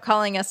also kept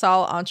calling us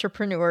all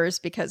entrepreneurs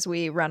because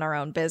we run our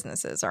own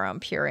businesses, our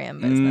own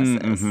Purium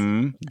businesses.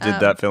 Did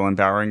that feel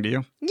empowering to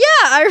you? Yeah,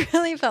 I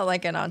really felt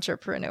like an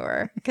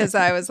entrepreneur because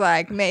I was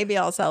like, maybe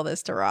I'll sell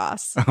this to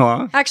Ross.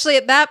 Uh-huh. Actually,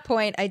 at that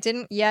point, I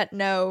didn't yet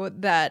know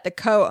that the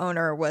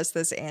co-owner was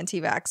this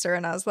anti-vaxxer.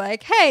 And I was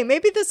like, hey,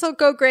 maybe this will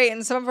go great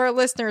and some of our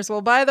listeners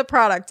will buy the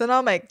product and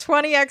I'll make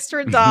 $20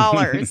 extra.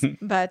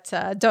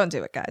 But don't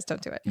do it, guys.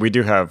 Don't do it. We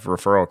do have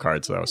referral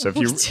cards, though. So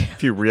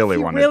if you really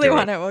want to do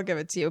it, we'll give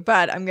it to you.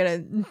 But I'm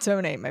going to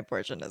donate my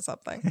portion to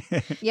something.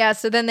 Yeah,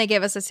 so then they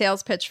gave us a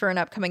sales pitch for an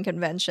upcoming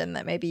convention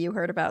that maybe you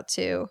heard about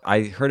too.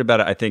 I heard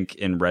about it, I think,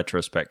 in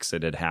retrospect, 'cause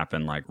it had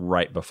happened like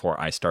right before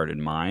I started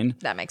mine.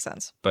 That makes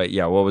sense. But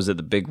yeah, what was it?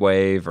 The Big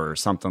Wave or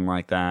something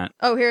like that?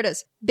 Oh, here it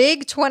is.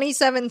 Big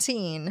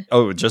 2017.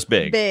 Oh, just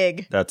big.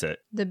 Big. That's it.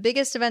 The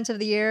biggest event of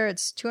the year.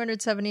 It's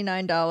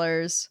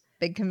 $279.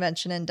 Big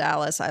convention in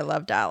Dallas. I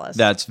love Dallas.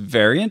 That's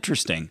very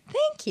interesting.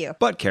 Thank you.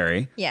 But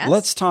Carrie, Yes?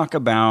 let's talk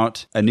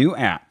about a new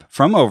app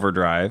from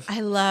Overdrive.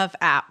 I love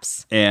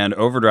apps. And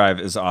Overdrive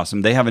is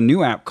awesome. They have a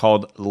new app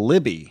called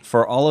Libby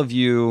for all of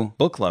you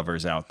book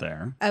lovers out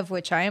there. Of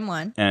which I am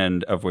one.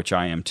 And of which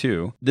I am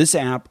too. This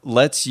app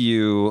lets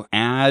you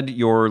add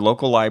your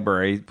local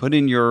library, put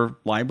in your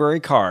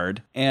library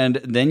card, and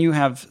then you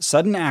have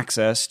sudden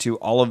access to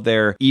all of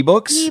their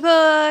ebooks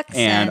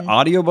and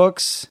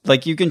audiobooks.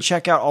 Like you can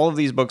check out all of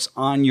these books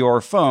on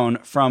your phone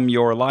from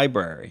your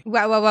library.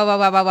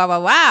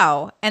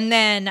 Wow. And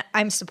then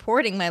I'm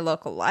supporting my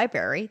local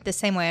library the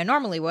same way I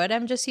normally would.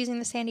 I'm just using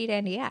the Sandy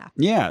Dandy app.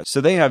 Yeah,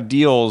 so they have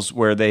deals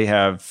where they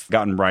have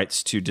gotten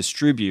rights to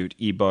distribute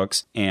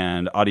ebooks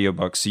and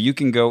audiobooks. So you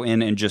can go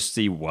in and just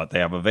see what they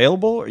have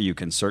available, or you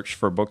can search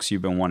for books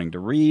you've been wanting to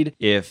read.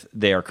 If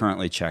they are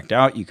currently checked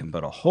out, you can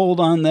put a hold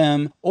on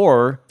them,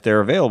 or if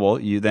they're available,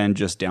 you then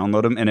just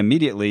download them and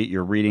immediately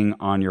you're reading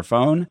on your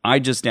phone. I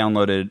just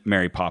downloaded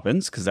Mary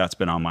Poppins because that's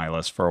been on my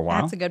list for a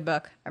while. That's a good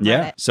book. I've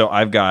read it. So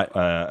I've got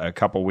a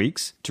couple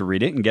weeks to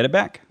read it and get it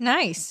back.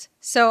 Nice.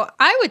 So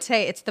I would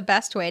say it's the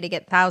best way to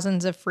get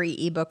thousands of free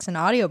ebooks and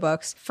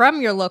audiobooks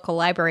from your local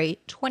library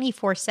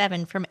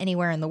 24/7 from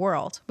anywhere in the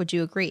world. Would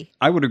you agree?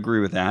 I would agree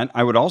with that.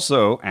 I would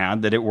also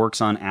add that it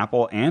works on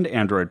Apple and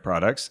Android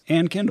products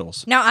and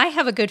Kindles. Now, I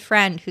have a good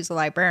friend who's a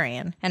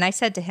librarian, and I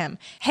said to him,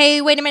 hey,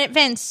 wait a minute,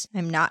 Vince,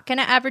 I'm not going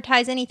to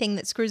advertise anything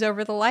that screws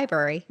over the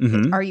library.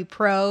 Are you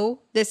pro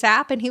this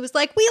app? And he was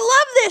like, we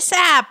love this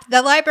app.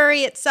 The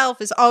library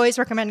itself is always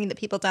recommending that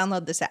people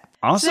download this app.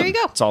 Awesome. So there you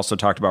go. It's also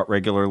talked about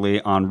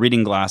regularly on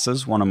Reading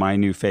Glasses, one of my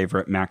new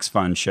favorite Max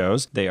Fun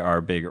shows. They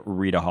are big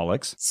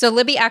readaholics. So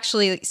Libby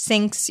actually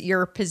syncs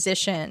your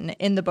position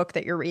in the book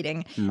that you're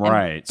reading.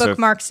 Right.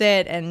 Bookmarks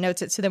it and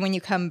notes it so that when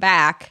you come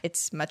back,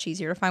 it's much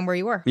easier to find where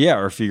you were. Yeah,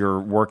 or if you're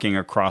working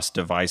across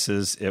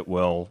devices, it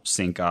will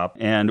sync up.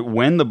 And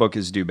when the book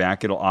is due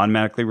back, it'll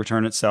automatically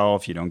return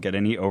itself. You don't get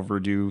any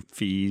overdue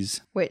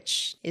fees.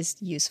 Which is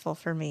useful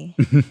for me.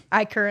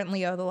 I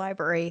currently owe the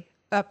library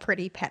a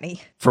pretty penny.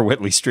 For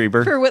Whitley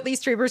Strieber. For Whitley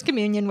Strieber's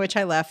communion, which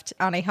I left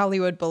on a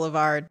Hollywood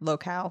Boulevard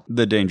locale.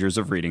 The dangers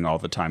of reading all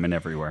the time and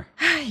everywhere.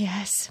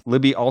 Yes.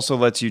 Libby also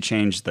lets you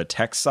change the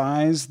text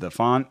size, the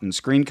font, and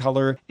screen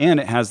color, and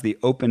it has the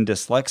Open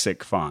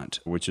Dyslexic font,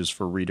 which is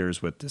for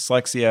readers with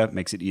dyslexia.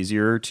 Makes it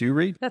easier to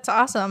read. That's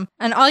awesome.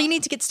 And all you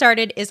need to get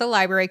started is a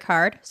library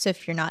card. So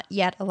if you're not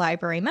yet a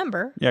library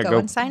member, go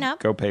and sign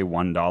up. Go pay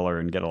 $1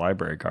 and get a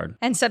library card.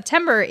 And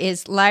September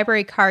is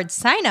library card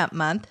sign-up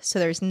month, so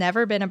there's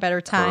never been a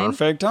better time.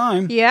 Perfect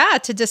time. Yeah,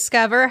 to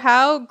discover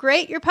how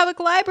great your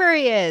public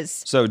library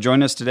is. So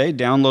join us today.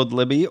 Download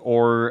Libby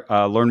or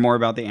learn more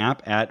about the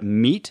app at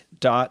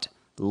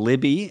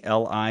meet.libby,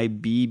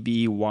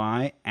 Libby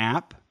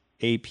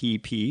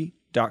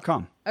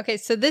app.com. Okay,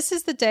 so this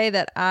is the day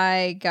that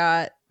I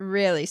got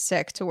really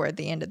sick toward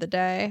the end of the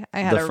day.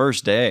 I had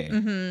first day.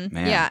 Man.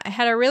 Yeah, I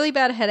had a really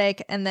bad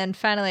headache, and then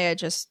finally I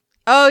just...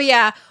 Oh,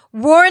 yeah.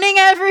 Warning,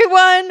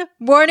 everyone.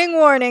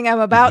 Warning.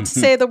 I'm about to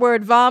say the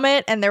word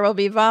vomit, and there will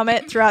be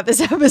vomit throughout this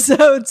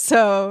episode.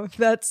 So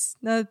that's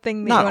the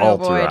thing that you want to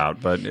avoid. Not all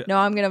throughout, but... No,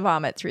 I'm going to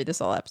vomit through this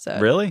whole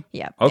episode. Really?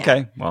 Yeah. Okay,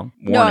 yeah. well,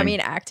 warning. No, I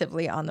mean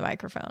actively on the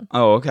microphone.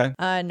 Oh, okay.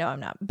 No, I'm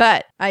not.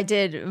 But I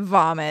did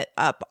vomit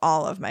up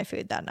all of my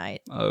food that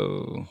night.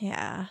 Oh.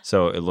 Yeah.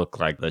 So it looked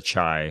like the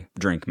chai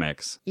drink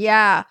mix.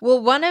 Yeah.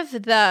 Well, one of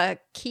the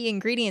key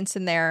ingredients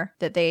in there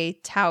that they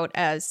tout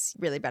as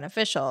really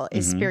beneficial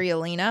is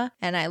spirulina.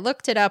 And I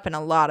looked it up, and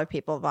a lot of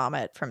people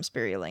vomit from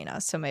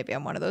spirulina. So maybe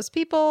I'm one of those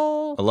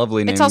people. A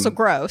lovely name. It's also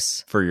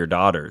gross. For your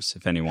daughters,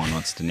 if anyone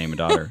wants to name a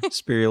daughter.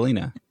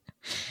 Spirulina.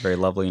 Very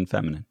lovely and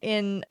feminine.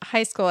 In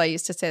high school, I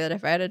used to say that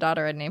if I had a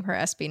daughter, I'd name her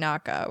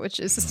Espinaca, which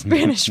is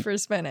Spanish for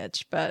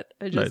spinach. But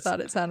I just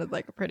thought it sounded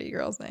like a pretty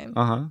girl's name.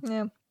 Uh-huh.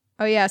 Yeah.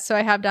 Oh, yeah. So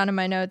I have down in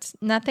my notes,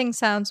 nothing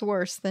sounds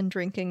worse than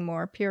drinking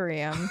more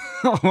Purium.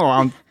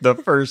 On the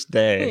first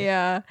day.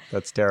 Yeah.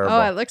 That's terrible.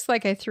 Oh, it looks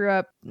like I threw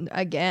up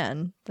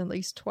again, at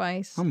least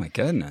twice. Oh, my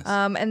goodness.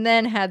 And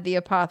then had the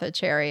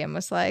apothecary and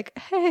was like,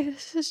 hey,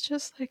 this is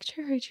just like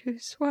cherry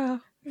juice. Wow.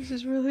 This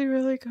is really,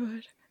 really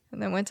good.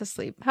 and then went to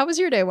sleep. How was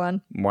your day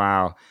one?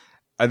 Wow.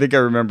 I think I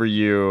remember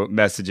you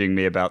messaging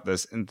me about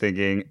this and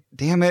thinking,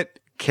 damn it,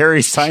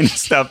 Carrie signed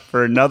us up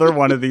for another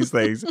one of these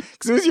things.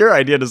 Because it was your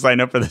idea to sign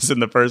up for this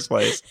in the first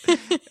place.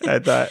 I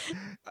thought,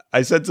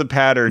 I sense a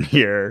pattern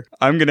here.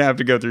 I'm going to have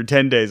to go through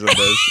 10 days of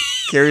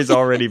this. Carrie's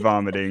already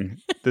vomiting.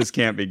 This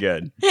can't be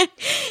good.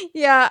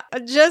 Yeah,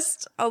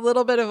 just a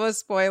little bit of a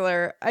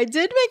spoiler. I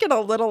did make it a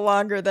little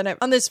longer than it.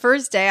 On this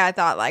first day, I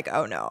thought like,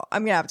 oh no,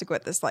 I'm going to have to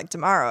quit this like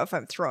tomorrow if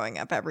I'm throwing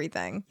up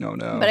everything. No.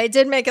 But I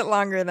did make it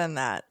longer than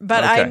that.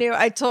 But okay.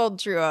 I told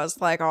Drew, I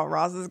was like, oh,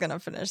 Ross is going to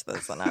finish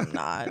this and I'm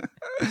not.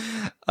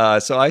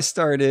 So I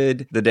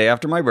started the day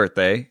after my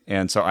birthday.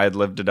 And so I had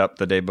lived it up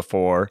the day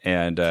before.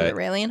 And for the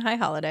Raelian High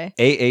Holiday.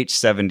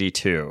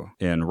 AH72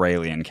 in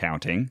Raelian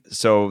counting.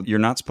 So you're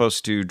not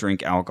supposed to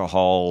drink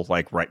alcohol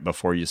like right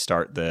before you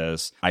start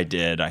this. I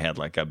did. I had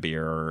like a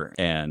beer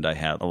and I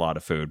had a lot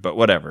of food, but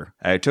whatever.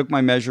 I took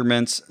my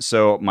measurements.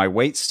 So my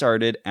weight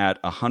started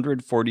at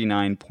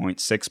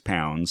 149.6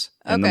 pounds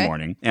in the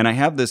morning. And I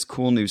have this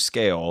cool new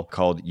scale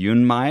called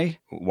Yunmai,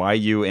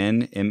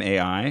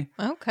 Yunmai.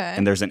 Okay.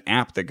 And there's an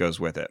app that goes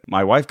with it.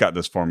 My wife got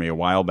this for me a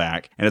while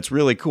back, and it's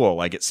really cool.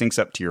 Like it syncs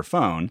up to your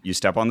phone. You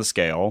step on the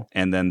scale,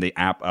 and then the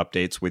app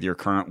updates with your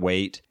current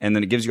weight. And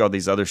then it gives you all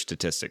these other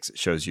statistics. It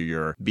shows you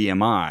your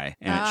BMI,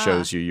 and it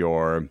shows you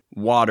your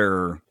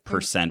water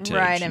percentage.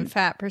 Right, and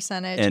fat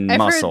percentage. And I've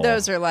muscle. heard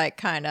those are like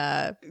kind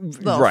of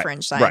little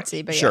fringe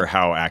sciencey. But sure,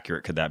 how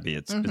accurate could that be?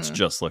 It's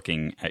just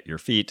looking at your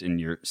feet and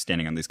you're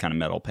standing on these kind of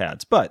metal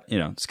pads. But,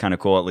 it's kind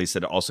of cool. At least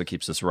it also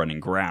keeps this running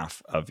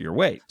graph of your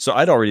weight. So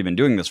I'd already been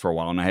doing this for a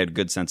while and I had a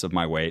good sense of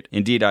my weight.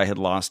 Indeed, I had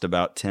lost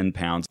about 10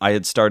 pounds. I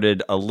had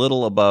started a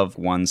little above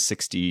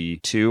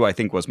 162, I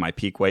think was my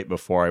peak weight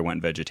before I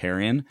went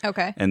vegetarian.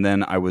 Okay. And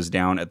then I was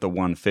down at the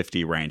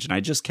 150 range and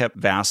I just kept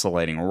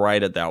vacillating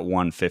right at that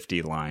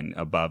 150 line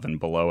above and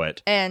below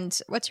it. And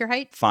what's your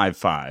height?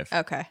 5'5".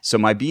 Okay. So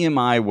my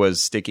BMI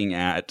was sticking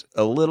at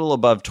a little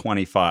above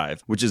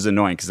 25, which is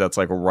annoying because that's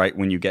like right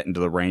when you get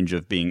into the range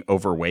of being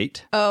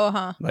overweight. Oh,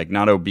 huh. Like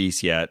not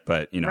obese yet,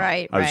 but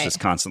I was just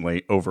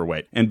constantly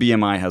overweight. And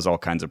BMI has all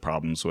kinds of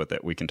problems with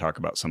it. We can talk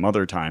about some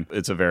other time.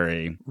 It's a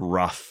very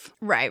rough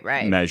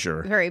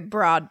measure. Very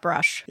broad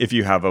brush. If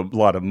you have a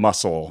lot of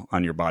muscle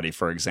on your body,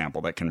 for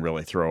example, that can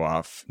really throw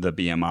off the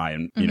BMI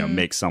and,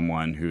 make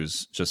someone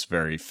who's just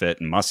very fit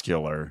and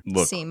muscular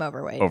look seem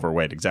overweight.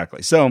 Overweight,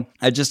 exactly. So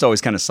I just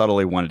always kind of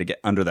subtly wanted to get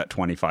under that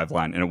 25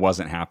 line and it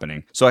wasn't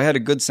happening. So I had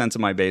a good sense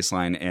of my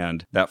baseline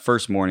and that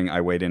first morning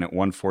I weighed in at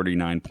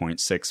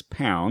 149.6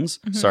 pounds.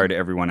 Sorry to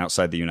everyone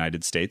outside the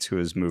United States who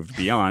has moved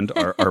beyond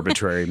our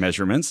arbitrary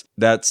measurements.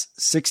 That's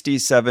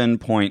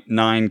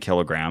 67.9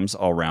 kilograms,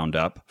 I'll round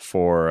up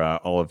for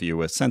all of you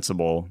with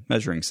sensible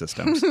measuring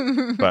systems.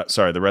 But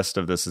sorry, the rest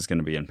of this is going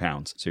to be in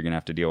pounds. So you're going to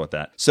have to deal with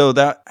that. So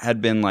that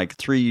had been like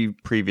 3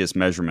 previous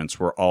measurements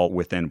were all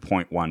within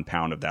 0.1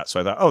 pound of that. So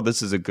I thought, oh,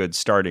 this is a good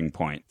starting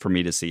point for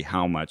me to see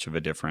how much of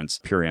a difference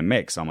Purium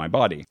makes on my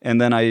body.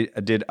 And then I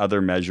did other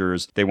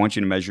measures. They want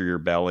you to measure your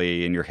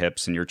belly and your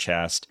hips and your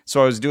chest.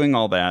 So I was doing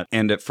all that.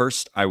 And at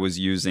first I was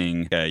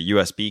using a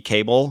USB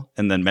cable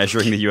and then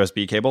measuring the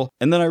USB cable.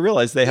 And then I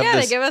realized they have this.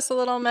 Yeah, they give us a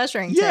little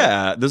measuring tip.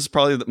 Yeah, this is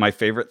probably my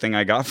favorite thing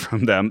I got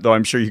from them, though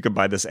I'm sure you could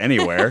buy this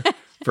anywhere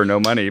for no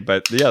money.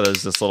 But yeah,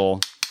 there's this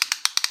little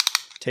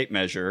tape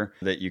measure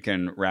that you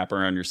can wrap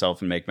around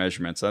yourself and make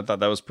measurements. I thought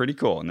that was pretty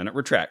cool. And then it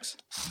retracts.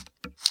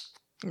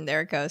 And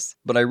there it goes.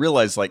 But I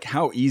realized like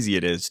how easy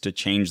it is to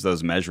change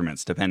those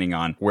measurements depending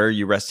on where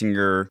you're resting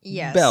your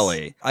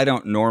belly. I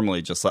don't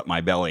normally just let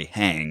my belly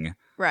hang.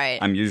 Right.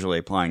 I'm usually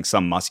applying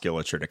some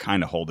musculature to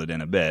kind of hold it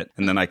in a bit.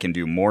 And then I can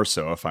do more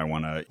so if I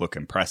want to look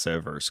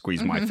impressive or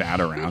squeeze my fat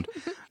around.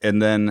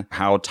 And then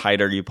how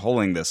tight are you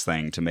pulling this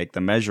thing to make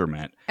the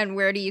measurement? And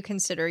where do you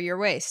consider your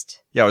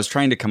waist? Yeah, I was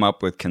trying to come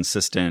up with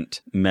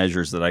consistent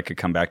measures that I could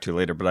come back to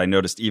later, but I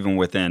noticed even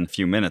within a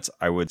few minutes,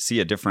 I would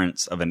see a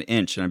difference of an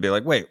inch and I'd be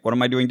like, wait, what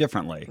am I doing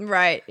differently?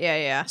 Right,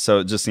 yeah. So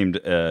it just seemed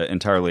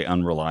entirely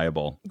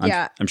unreliable.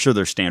 I'm sure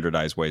there's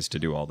standardized ways to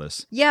do all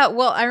this. Yeah,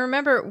 well, I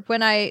remember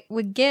when I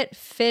would get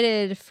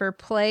fitted for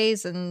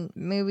plays and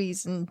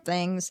movies and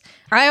things,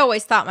 I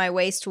always thought my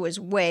waist was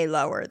way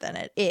lower than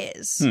it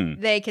is.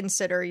 They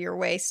consider your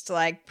waist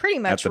like pretty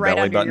much right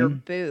under button? Your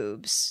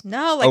boobs.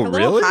 No, like a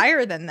little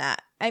higher than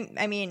that.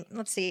 I mean,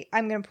 let's see.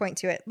 I'm going to point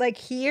to it. Like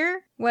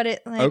here,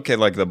 okay,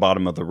 like the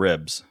bottom of the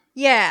ribs.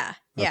 Yeah.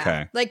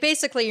 Okay. Like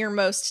basically your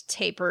most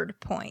tapered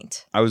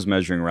point. I was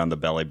measuring around the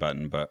belly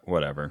button, but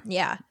whatever.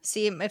 Yeah.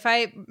 See, if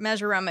I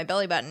measure around my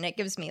belly button, it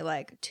gives me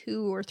like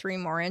 2 or 3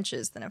 more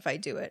inches than if I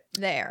do it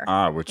there.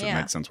 Which would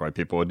make sense why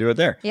people would do it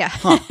there. Yeah.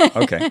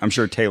 Okay. I'm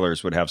sure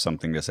tailors would have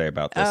something to say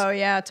about this. Oh,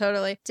 yeah,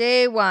 totally.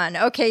 Day 1.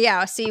 Okay,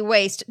 yeah. See,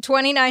 waist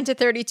 29 to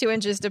 32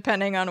 inches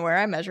depending on where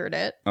I measured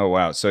it. Oh,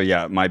 wow. So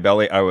yeah, my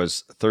belly, I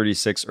was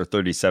 36 or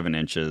 37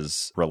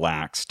 inches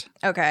relaxed.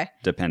 Okay.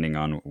 Depending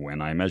on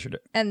when I measured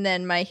it. And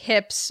then my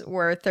hips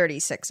were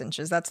 36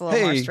 inches. That's a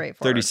little more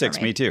straightforward.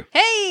 36, me too.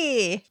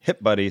 Hey!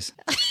 Hip buddies.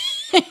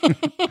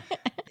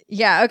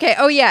 Yeah, okay.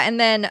 Oh, yeah. And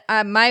then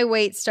my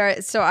weight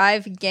started. So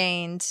I've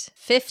gained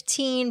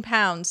 15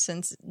 pounds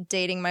since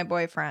dating my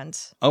boyfriend.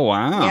 Oh,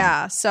 wow.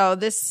 Yeah. So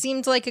this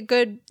seemed like a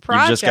good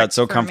project. You just got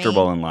so for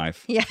comfortable me. in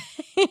life. Yeah.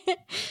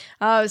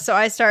 So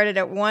I started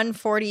at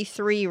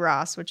 143,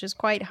 Ross, which is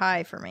quite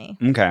high for me.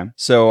 Okay.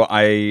 So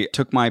I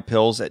took my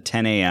pills at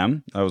 10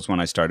 a.m. That was when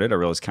I started. I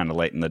realized kind of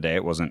late in the day.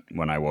 It wasn't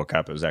when I woke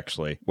up. It was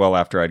actually well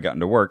after I'd gotten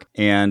to work.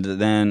 And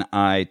then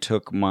I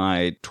took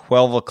my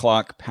 12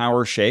 o'clock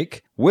power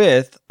shake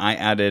with, I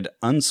added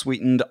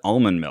unsweetened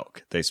almond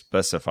milk. They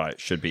specify it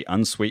should be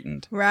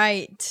unsweetened.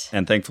 Right.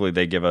 And thankfully,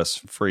 they give us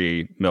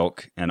free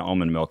milk and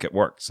almond milk at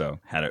work. So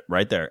had it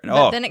right there. And,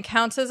 But then it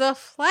counts as a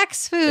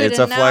flex food. It's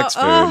a flex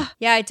food.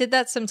 Yeah, I did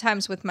that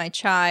sometimes with my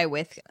chai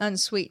with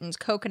unsweetened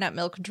coconut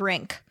milk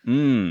drink.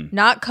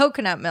 Not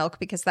coconut milk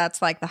because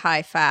that's like the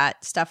high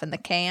fat stuff in the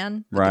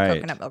can. But Right. The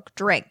coconut milk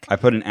drink. I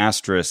put an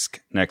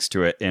asterisk next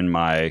to it in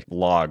my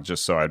log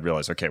just so I'd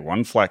realize, okay,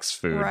 one flex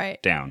food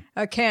down.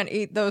 I can't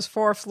eat those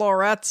 4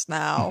 florets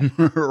now.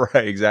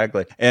 Right,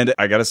 exactly. And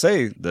I gotta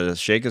say, the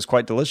shake is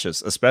quite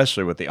delicious,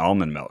 especially with the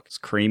almond milk. It's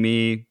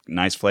creamy,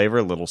 nice flavor,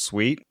 a little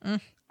sweet.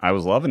 I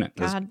was loving it.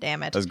 God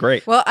damn it. That was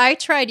great. Well, I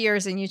tried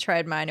yours and you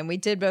tried mine, and we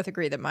did both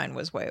agree that mine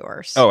was way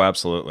worse. Oh,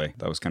 absolutely.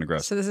 That was kind of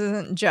gross. So this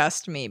isn't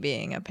just me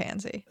being a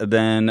pansy.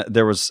 Then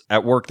there was,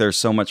 at work, there's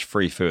so much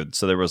free food.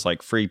 So there was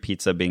like free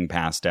pizza being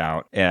passed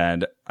out.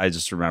 And I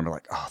just remember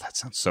like, oh, that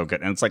sounds so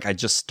good. And it's like, I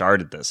just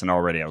started this and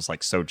already I was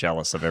like so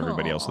jealous of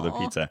everybody else with the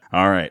pizza.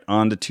 All right,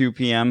 on to 2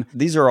 p.m.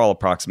 These are all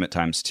approximate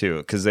times too,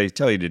 because they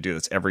tell you to do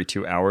this every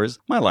 2 hours.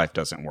 My life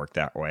doesn't work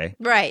that way.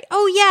 Right.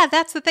 Oh, yeah,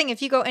 that's the thing.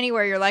 If you go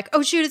anywhere, you're like,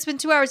 oh, shoot, it's been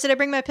 2 hours. Did I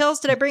bring my pills?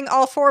 Did I bring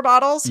all 4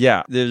 bottles?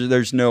 Yeah,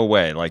 there's no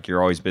way. Like,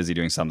 you're always busy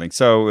doing something.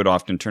 So it would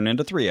often turn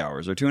into 3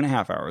 hours or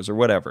 2.5 hours or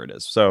whatever it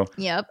is. So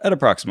at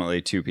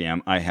approximately 2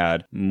 p.m., I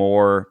had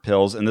more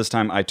pills. And this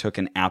time I took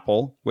an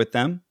apple with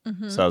them.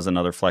 So that was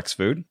another flex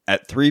food.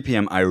 At 3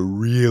 p.m., I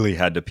really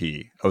had to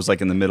pee. I was like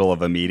in the middle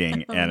of a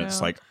meeting and it's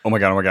like, oh my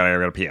God, I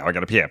gotta pee. I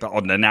gotta pee. Oh,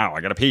 now I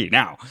gotta pee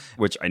now,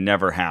 which I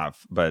never have.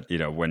 But, you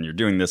know, when you're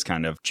doing this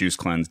kind of juice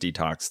cleanse,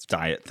 detox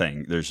diet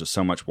thing, there's just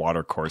so much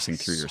water coursing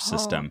through your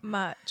system.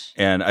 Much.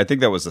 And I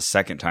think that was the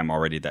second time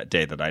already that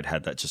day that I'd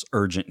had that just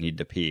urgent need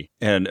to pee.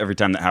 And every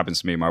time that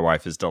happens to me, my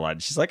wife is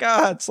delighted. She's like,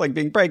 it's like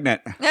being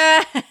pregnant.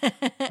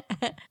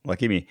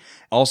 Lucky me.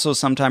 Also,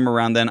 sometime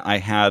around then, I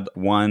had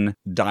one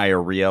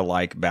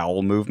diarrhea-like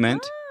bowel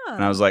movement.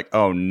 And I was like,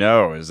 oh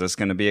no, is this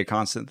going to be a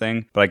constant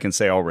thing? But I can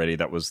say already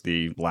that was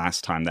the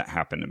last time that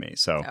happened to me.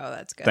 So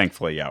that's good.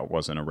 Thankfully, yeah, it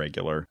wasn't a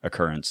regular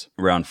occurrence.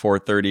 Around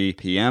 4:30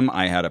 p.m.,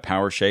 I had a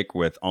power shake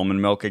with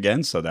almond milk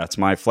again. So that's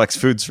my flex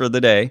foods for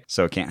the day.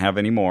 So can't have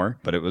any more,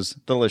 but it was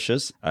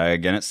delicious.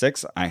 Again at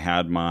 6, I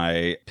had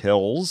my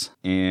pills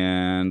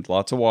and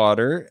lots of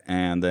water.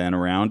 And then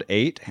around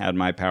 8, had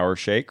my power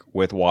shake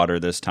with water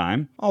this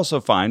time.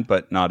 Also fine,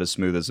 but not as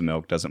smooth as the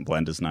milk. Doesn't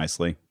blend as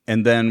nicely.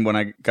 And then when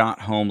I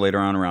got home later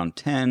on around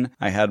 10,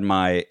 I had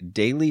my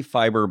daily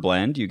fiber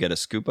blend. You get a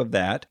scoop of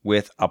that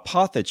with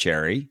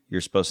Apothecary.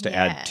 You're supposed to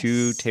add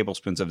 2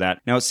 tablespoons of that.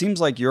 Now, it seems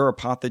like your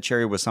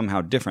Apothecary was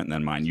somehow different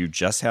than mine. You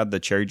just had the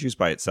cherry juice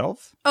by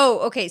itself? Oh,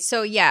 okay.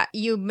 So, yeah,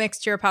 you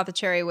mixed your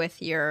Apothecary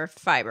with your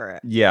fiber.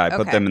 Yeah, I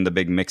put them in the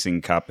big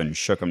mixing cup and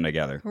shook them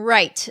together.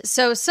 Right.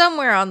 So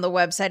somewhere on the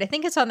website, I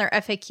think it's on their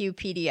FAQ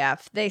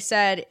PDF, they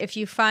said if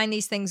you find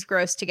these things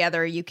gross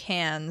together, you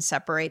can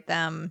separate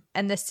them.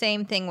 And the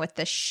same thing with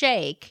the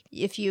shake.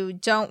 If you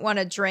don't want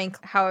to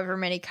drink however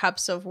many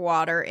cups of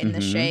water in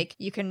the shake,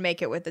 you can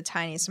make it with the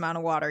tiniest amount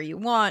of water you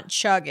want,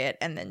 chug it,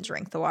 and then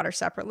drink the water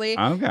separately.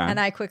 Okay. And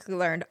I quickly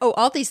learned,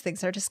 all these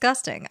things are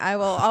disgusting. I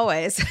will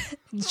always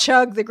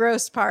chug the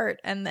gross part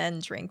and then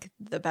drink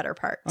the better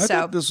part. I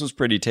thought this was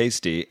pretty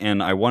tasty,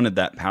 and I wanted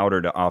that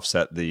powder to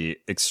offset the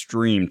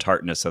extreme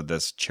tartness of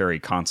this cherry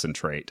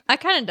concentrate. I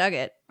kind of dug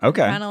it.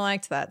 Okay. I kind of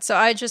liked that. So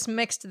I just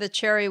mixed the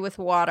cherry with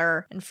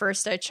water, and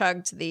first I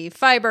chugged the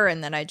fiber,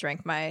 and then I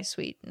drank my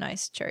sweet,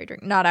 nice cherry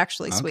drink. Not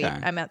actually sweet.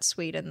 I meant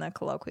sweet in the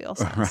colloquial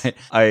sense. Right.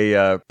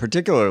 I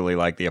particularly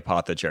like the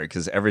Apothecary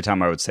because every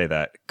time I would say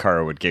that,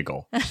 Kara would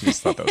giggle. She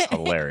just thought that was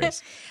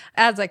hilarious.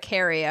 As a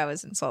Carrie, I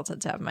was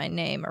insulted to have my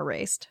name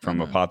erased. From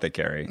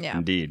Apothecary. Yeah.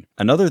 Indeed.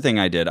 Another thing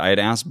I did, I had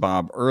asked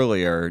Bob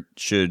earlier,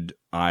 should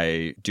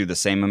I do the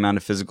same amount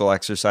of physical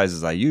exercise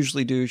as I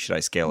usually do? Should I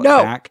scale it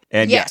back?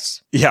 And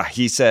yes. Yeah,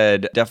 he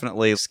said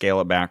definitely scale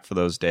it back for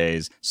those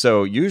days.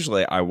 So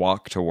usually I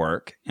walk to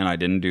work, and I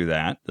didn't do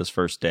that this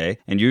first day.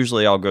 And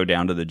usually I'll go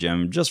down to the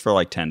gym just for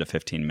like 10 to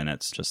 15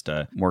 minutes just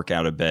to work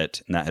out a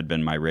bit. And that had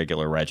been my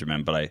regular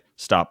regimen, but I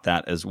stopped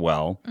that as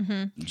well.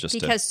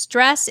 Because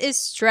stress is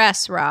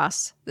stress,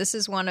 Ross. This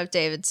is one of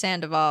David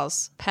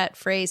Sandoval's pet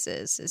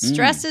phrases.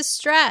 Stress is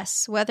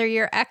stress. Whether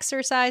you're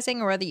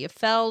exercising or whether you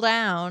fell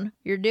down,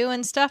 you're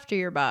doing stuff to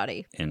your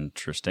body.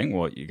 Interesting.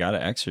 Well, you got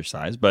to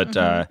exercise. But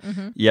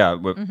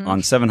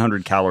on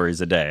 700 calories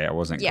a day, I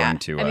wasn't going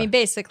to. I mean,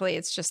 basically,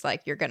 it's just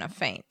like you're going to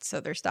faint. So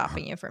they're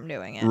stopping you from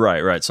doing it.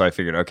 Right. So I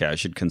figured, okay, I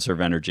should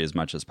conserve energy as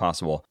much as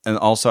possible. And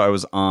also, I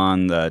was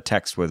on the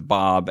text with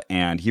Bob,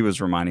 and he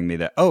was reminding me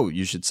that,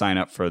 you should sign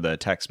up for the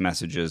text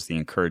messages, the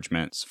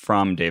encouragements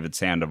from David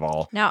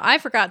Sandoval. Now, Now, I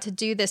forgot to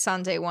do this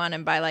on day 1,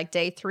 and by like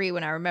day 3,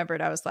 when I remembered,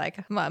 I was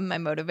like, my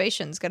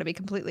motivation's going to be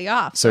completely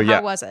off. So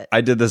how was it?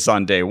 I did this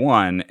on day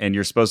 1, and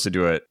you're supposed to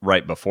do it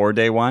right before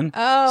day 1.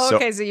 Oh,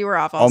 okay, so you were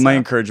off also. All my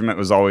encouragement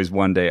was always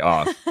one day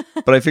off.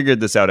 But I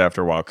figured this out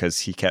after a while because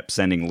he kept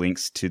sending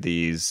links to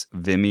these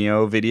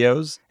Vimeo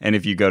videos. And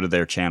if you go to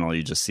their channel,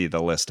 you just see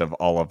the list of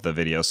all of the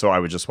videos. So I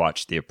would just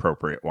watch the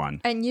appropriate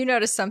one. And you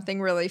noticed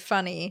something really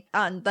funny.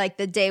 On like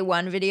the day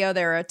 1 video,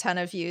 there were a ton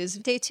of views.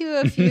 Day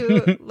 2, a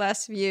few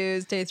less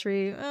views. Day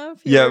 3, a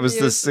few it was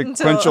the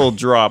sequential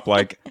drop.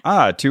 Like,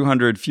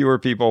 200 fewer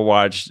people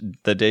watched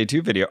the day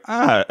 2 video.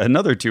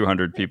 Another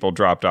 200 people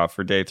dropped off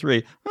for day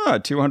 3.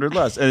 200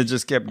 less. And it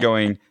just kept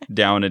going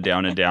down and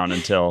down and down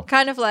until...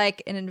 Kind of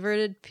like an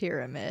inverted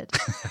pyramid.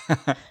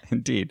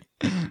 Indeed.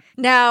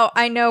 Now,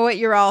 I know what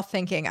you're all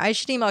thinking. I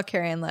should email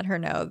Carrie and let her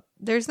know.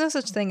 There's no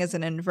such thing as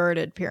an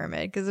inverted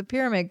pyramid, because a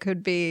pyramid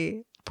could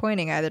be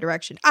pointing either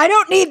direction. I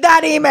don't need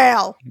that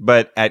email!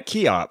 But at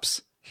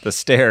Cheops, the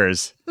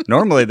stairs,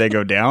 normally they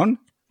go down,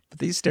 but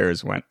these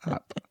stairs went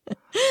up.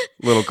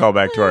 Little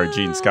callback to our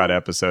Gene Scott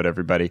episode,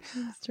 everybody.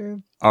 That's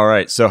true. All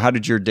right. So how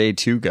did your day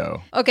 2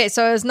 go? Okay.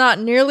 So I was not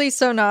nearly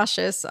so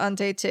nauseous on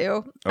day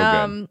 2.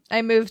 Good.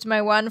 I moved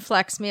my one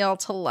flex meal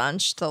to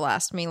lunch to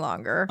last me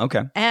longer.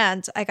 Okay.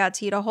 And I got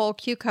to eat a whole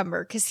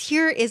cucumber because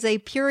here is a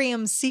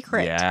Purium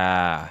secret.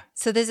 Yeah.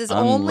 So this is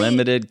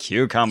unlimited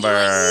cucumber.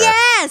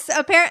 Yes.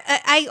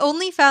 I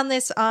only found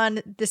this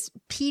on this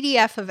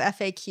PDF of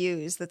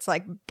FAQs that's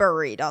like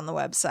buried on the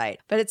website.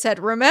 But it said,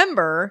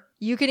 remember,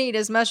 you can eat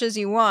as much as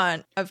you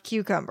want of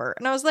cucumber.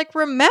 And I was like,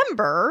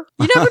 remember?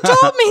 You never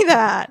told me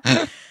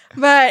that.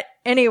 But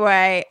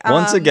anyway.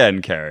 Once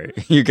again, Carrie,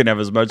 you can have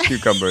as much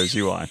cucumber as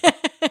you want.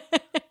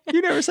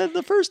 You never said it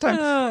the first time.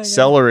 Oh,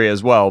 celery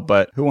as well,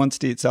 but who wants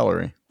to eat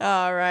celery?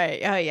 Oh, right.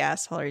 Oh, yeah.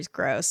 Celery's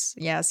gross.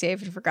 Yeah. See, I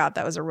even forgot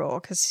that was a rule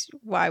because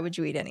why would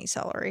you eat any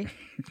celery?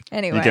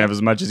 Anyway. You can have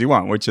as much as you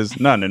want, which is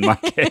none in my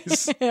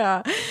case.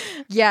 Yeah.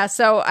 Yeah.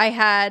 So I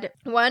had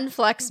one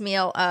flex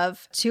meal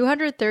of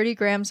 230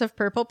 grams of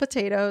purple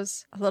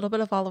potatoes, a little bit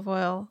of olive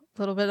oil,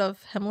 a little bit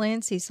of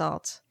Himalayan sea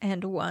salt,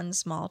 and one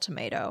small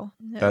tomato.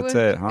 That's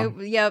it, huh?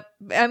 Yep.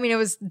 I mean, it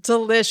was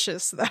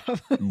delicious, though.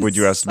 Would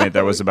you estimate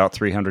that was about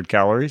 300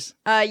 calories?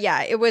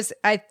 Yeah. It was,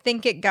 I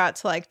think it got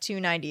to like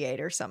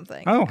 298 or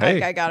something. Oh,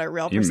 hey. I got it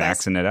real You're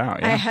precise. maxing it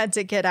out. Yeah. I had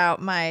to get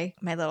out my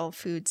little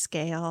food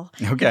scale.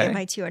 Okay. Get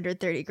my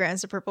 230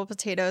 grams of purple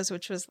potatoes,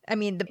 which was, I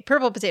mean, the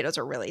purple potatoes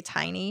are really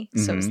tiny.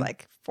 So it was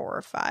like 4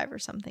 or 5 or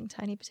something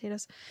tiny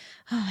potatoes.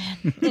 Oh,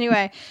 man.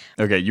 Anyway.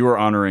 Okay. You were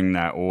honoring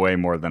that way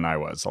more than I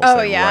was. I'll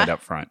say right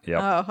up front. Yep.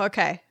 Oh,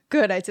 okay.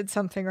 Good. I did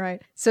something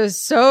right.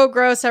 So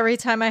gross every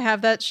time I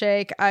have that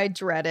shake. I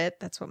dread it.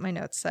 That's what my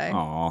notes say.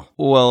 Aw.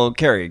 Well,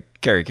 Carrie.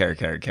 That's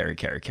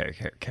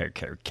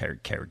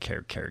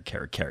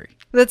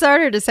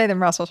harder to say than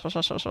Russell.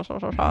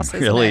 It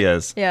really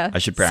is. Yeah. I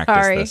should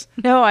practice this.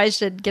 No, I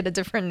should get a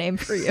different name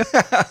for you.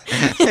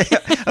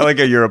 I like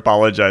how you're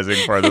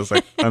apologizing for this.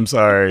 Like, I'm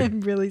sorry. I'm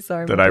really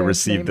sorry that I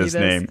received this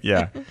name.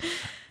 Yeah.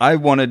 I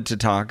wanted to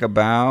talk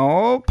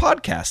about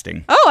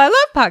podcasting. Oh, I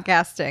love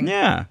podcasting.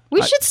 Yeah.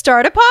 We should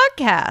start a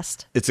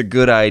podcast. It's a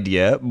good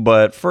idea,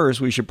 but first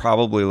we should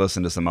probably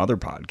listen to some other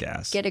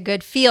podcasts. Get a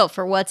good feel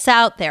for what's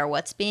out there,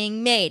 what's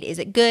being made. Is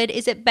it good?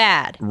 Is it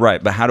bad?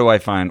 Right, but how do I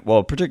find,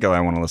 well, particularly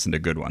I want to listen to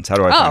good ones. How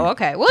do I find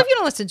okay. Well, if you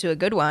don't listen to a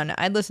good one,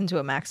 I'd listen to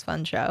a Max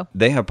Fun show.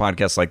 They have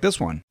podcasts like this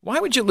one. Why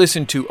would you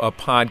listen to a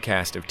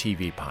podcast of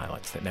TV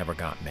pilots that never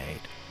got made?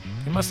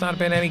 It must not have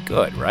been any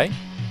good, right?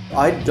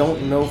 I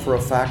don't know for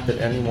a fact that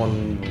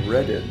anyone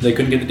read it. They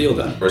couldn't get the deal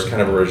done. There was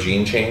kind of a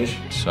regime change.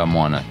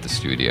 Someone at the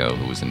studio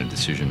who was in a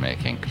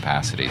decision-making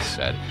capacity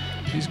said,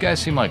 these guys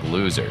seem like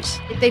losers.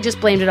 They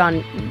just blamed it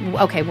on,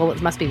 okay, well,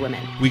 it must be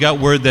women. We got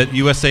word that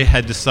USA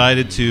had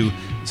decided to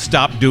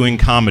stop doing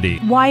comedy.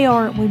 Why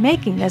aren't we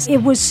making this?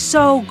 It was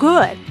so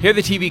good. Hear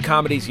the TV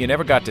comedies you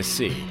never got to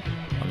see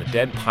on the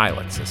Dead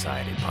Pilot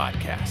Society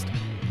podcast.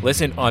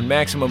 Listen on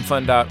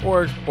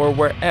MaximumFun.org or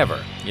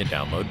wherever you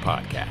download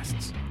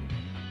podcasts.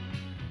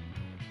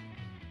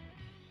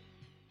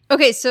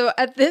 Okay, so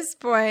at this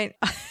point,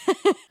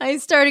 I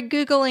started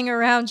Googling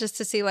around just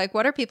to see, like,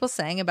 what are people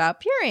saying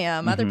about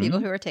Purium, other people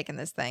who are taking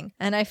this thing.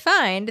 And I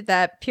find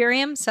that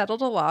Purium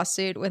settled a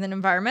lawsuit with an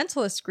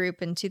environmentalist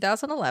group in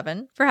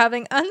 2011 for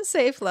having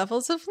unsafe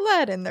levels of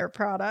lead in their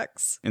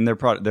products. In their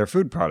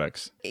food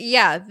products?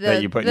 Yeah.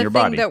 That you put in your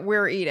body. The thing that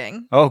we're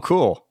eating. Oh,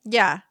 cool.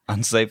 Yeah.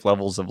 Unsafe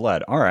levels of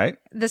lead. All right.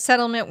 The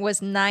settlement was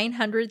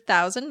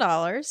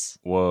 $900,000.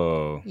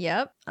 Whoa.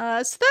 Yep.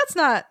 So that's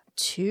not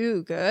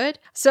too good.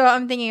 So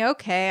I'm thinking,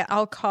 okay,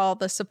 I'll call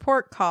the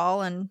support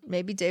call and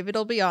maybe David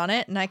will be on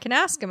it and I can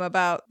ask him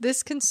about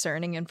this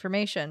concerning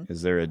information.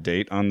 Is there a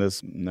date on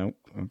this? Nope.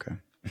 Okay.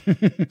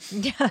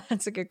 Yeah,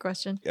 that's a good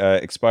question.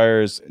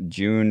 Expires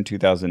June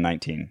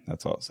 2019.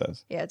 That's all it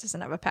says. Yeah, it doesn't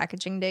have a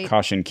packaging date.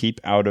 Caution, keep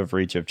out of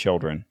reach of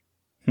children.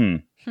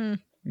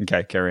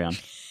 Okay, carry on.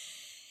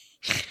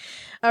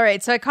 All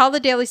right, so I call the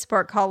daily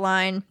support call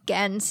line.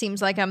 Again,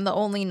 seems like I'm the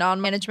only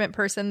non-management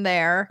person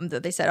there.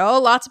 They said, oh,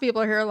 lots of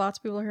people are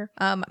here.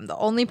 I'm the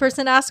only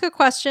person to ask a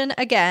question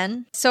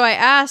again. So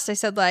I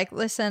said, like,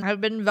 listen,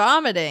 I've been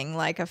vomiting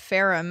like a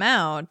fair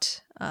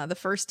amount. The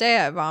first day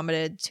I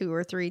vomited 2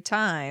 or 3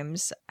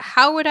 times.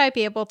 How would I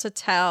be able to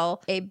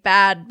tell a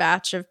bad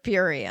batch of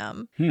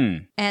Purium?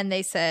 And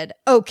they said,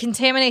 oh,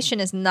 contamination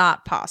is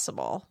not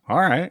possible. All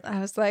right. I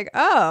was like,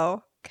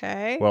 oh,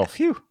 okay. Well,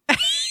 phew.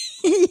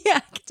 Yeah,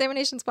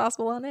 contamination's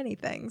possible on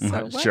anything.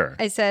 So what? Sure.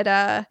 I said,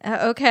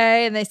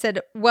 okay. And they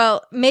said,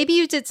 well, maybe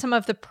you did some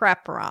of the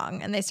prep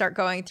wrong. And they start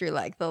going through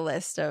like the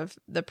list of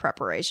the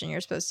preparation you're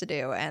supposed to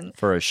do. And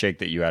for a shake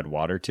that you add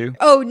water to?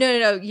 Oh,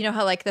 no. You know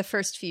how like the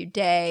first few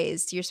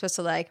days you're supposed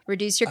to like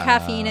reduce your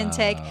caffeine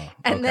intake.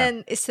 And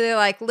then so they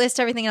like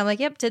list everything. And I'm like,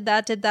 yep, did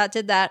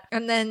that.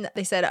 And then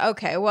they said,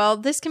 okay, well,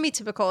 this can be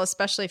typical,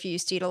 especially if you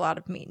used to eat a lot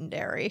of meat and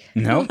dairy.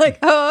 No. I'm like,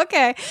 oh,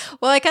 okay.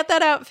 Well, I cut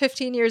that out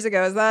 15 years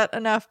ago. Is that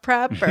enough prep?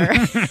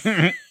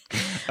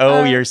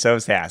 Oh, you're so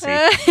sassy.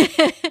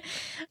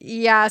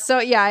 Yeah. So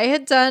yeah, I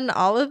had done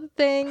all of the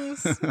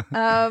things.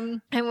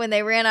 And when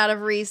they ran out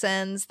of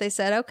reasons, they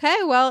said, okay,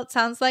 well, it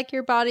sounds like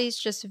your body's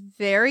just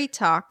very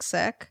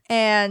toxic.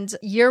 And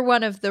you're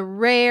one of the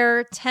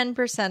rare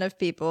 10% of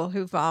people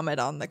who vomit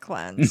on the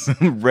cleanse.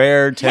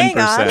 Rare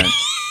 10%.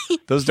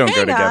 Those don't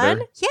go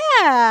together.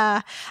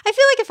 Yeah. I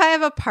feel like if I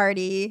have a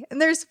party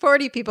and there's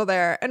 40 people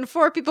there and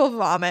 4 people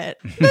vomit,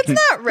 that's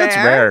not rare. That's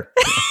rare.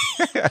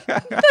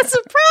 That's a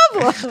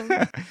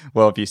problem.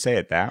 Well, if you say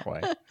it that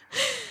way.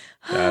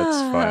 That's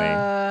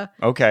funny.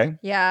 Okay.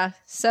 Yeah.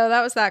 So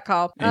that was that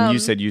call. And you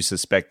said you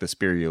suspect the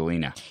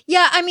spirulina.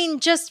 Yeah. I mean,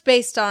 just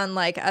based on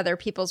like other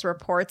people's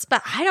reports,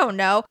 but I don't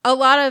know. A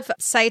lot of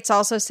sites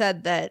also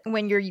said that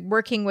when you're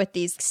working with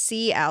these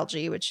sea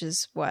algae, which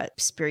is what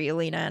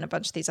spirulina and a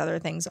bunch of these other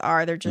things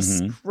are, they're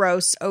just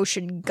gross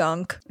ocean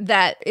gunk,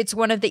 that it's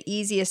one of the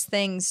easiest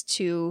things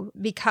to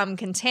become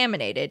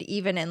contaminated,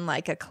 even in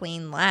like a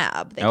clean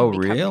lab. They can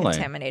become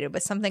contaminated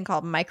with something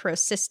called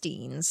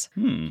microcysteines.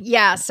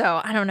 Yeah.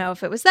 So I don't know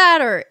if it was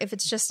that or if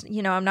it's just,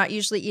 I'm not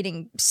usually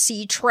eating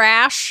sea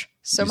trash.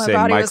 So my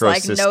body was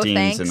like, no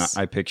thanks. And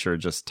I picture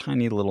just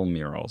tiny little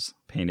murals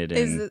painted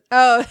in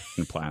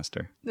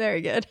plaster.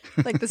 Very good.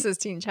 Like the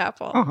Sistine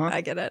Chapel.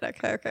 I get it.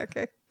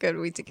 Okay. Good.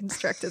 We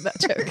deconstructed that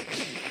joke.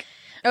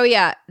 Oh,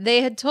 yeah.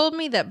 They had told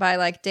me that by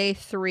like day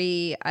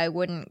 3, I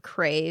wouldn't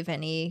crave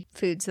any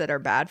foods that are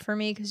bad for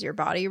me because your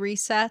body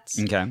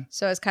resets. Okay.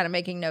 So I was kind of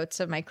making notes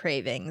of my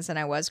cravings, and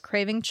I was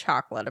craving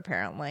chocolate,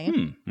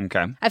 apparently.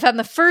 Okay. I found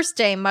the first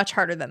day much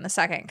harder than the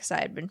second because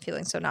I had been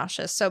feeling so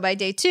nauseous. So by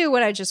day 2,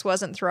 when I just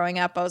wasn't throwing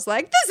up, I was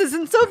like, this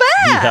isn't so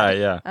bad.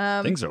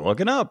 Yeah. Things are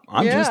looking up.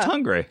 I'm just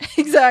hungry.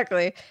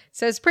 Exactly.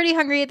 So I was pretty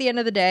hungry at the end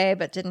of the day,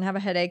 but didn't have a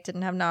headache,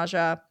 didn't have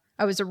nausea.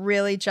 I was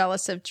really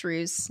jealous of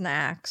Drew's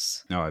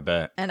snacks. Oh, I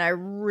bet. And I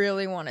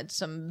really wanted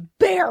some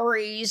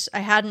berries. I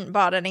hadn't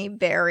bought any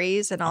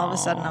berries. And all of a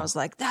sudden I was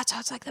like, that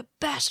sounds like the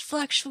best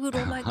flex food.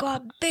 Oh my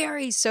God,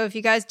 berries. So if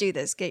you guys do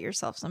this, get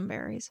yourself some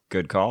berries.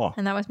 Good call.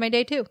 And that was my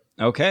day 2.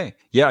 Okay.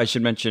 Yeah, I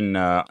should mention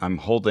I'm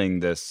holding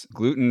this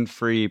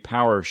gluten-free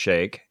power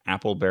shake,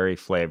 appleberry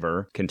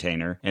flavor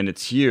container, and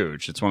it's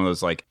huge. It's one of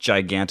those like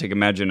gigantic,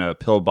 imagine a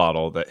pill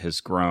bottle that has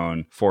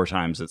grown 4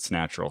 times its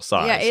natural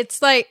size. Yeah, it's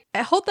like,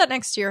 hold that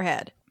next to your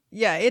head.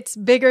 Yeah, it's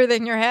bigger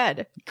than your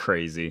head.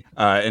 Crazy.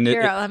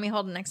 Here, let me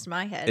hold it next to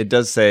my head. It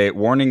does say,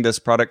 warning, this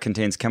product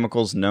contains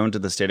chemicals known to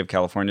the state of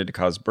California to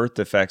cause birth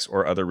defects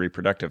or other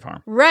reproductive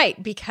harm.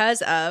 Right,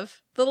 because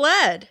of the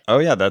lead. Oh,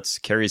 yeah, that's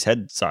Carrie's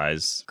head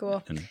size.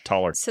 Cool. And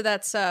taller. So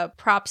that's a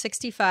Prop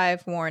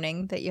 65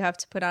 warning that you have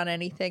to put on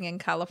anything in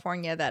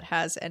California that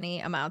has any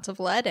amount of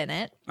lead in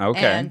it. Okay.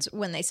 And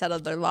when they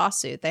settled their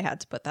lawsuit, they had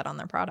to put that on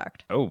their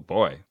product. Oh,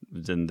 boy.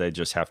 Didn't they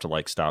just have to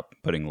like stop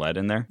putting lead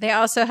in there? They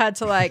also had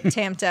to like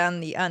tamp down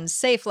the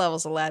unsafe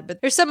levels of lead,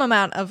 but there's some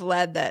amount of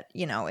lead that,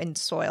 in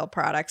soil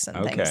products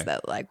and things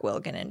that like will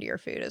get into your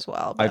food as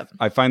well. But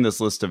I find this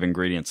list of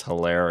ingredients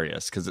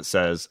hilarious because it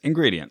says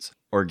ingredients: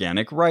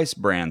 organic rice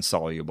bran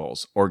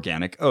solubles,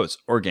 organic oats,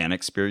 organic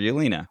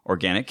spirulina,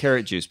 organic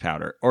carrot juice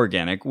powder,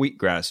 organic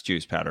wheatgrass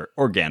juice powder,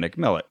 organic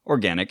millet,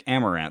 organic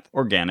amaranth,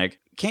 organic.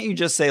 Can't you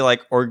just say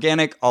like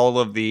organic all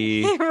of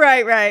the...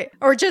 Right.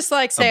 Or just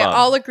like say above.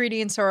 All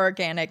ingredients are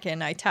organic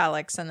in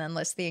italics and then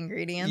list the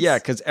ingredients. Yeah,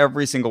 because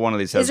every single one of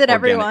these has Is it organic.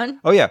 everyone?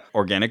 Oh, yeah.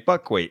 Organic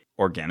buckwheat,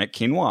 organic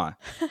quinoa,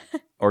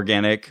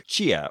 organic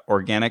chia,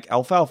 organic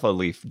alfalfa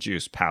leaf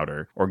juice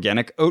powder,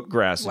 organic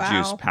oatgrass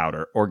juice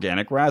powder,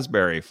 organic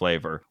raspberry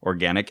flavor,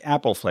 organic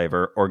apple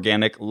flavor,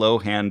 organic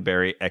Lohan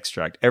berry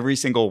extract. Every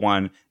single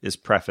one is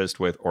prefaced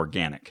with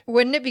organic.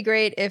 Wouldn't it be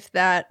great if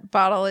that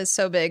bottle is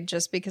so big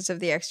just because of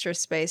the extra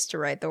space to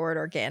write the word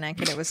organic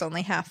and it was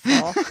only half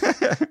full?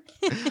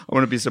 I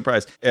wouldn't be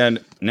surprised.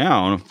 And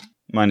now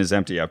mine is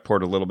empty. I've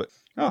poured a little bit.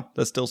 Oh,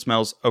 that still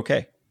smells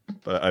okay.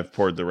 But I've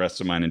poured the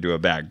rest of mine into a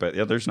bag. But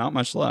yeah, there's not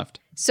much left.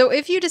 So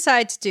if you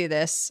decide to do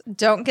this,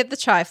 don't get the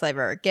chai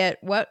flavor. Get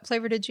what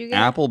flavor did you get?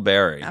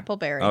 Appleberry.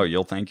 Appleberry. Oh,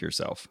 you'll thank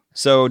yourself.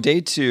 So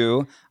day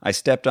 2, I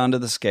stepped onto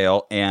the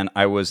scale and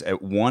I was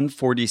at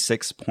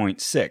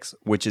 146.6,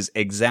 which is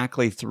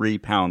exactly 3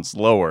 pounds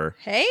lower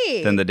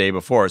than the day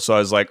before. So I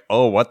was like,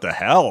 oh, what the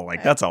hell?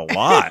 Like, that's a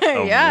lot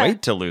of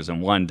weight to lose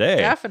in one day.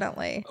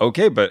 Definitely.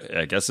 Okay, but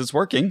I guess it's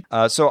working.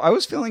 So I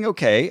was feeling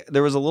okay.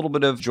 There was a little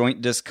bit of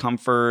joint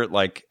discomfort.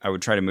 Like, I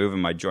would try to move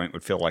and my joint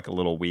would feel like a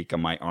little weak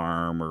on my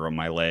arm or on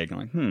my leg. I'm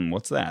like,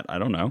 what's that? I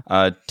don't know.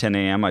 10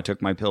 a.m., I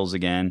took my pills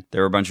again.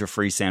 There were a bunch of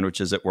free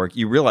sandwiches at work.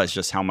 You realize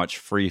just how much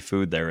free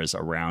food there is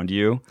around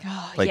you.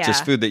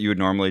 Just food that you would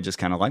normally just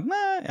kind of like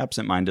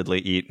absentmindedly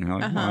eat. And you're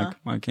like, well,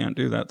 I can't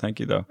do that. Thank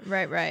you, though.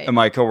 Right. And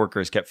my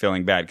coworkers kept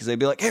feeling bad because they'd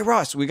be like, hey,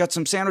 Ross, we got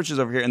some sandwiches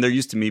over here. And they're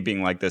used to me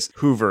being like this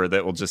Hoover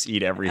that will just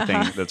eat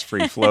everything that's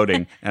free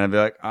floating. And I'd be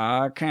like,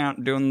 I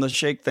can't do the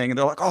shake thing. And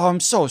they're like, oh, I'm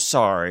so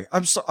sorry. I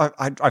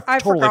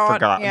totally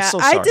forgot. Yeah, I'm so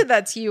sorry. I did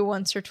that to you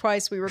once or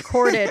twice. We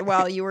recorded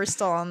while you were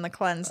still on the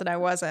cleanse and I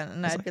wasn't.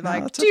 And I'd be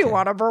like, do you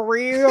want a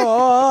burrito?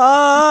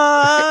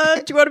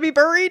 Do you want to be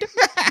buried?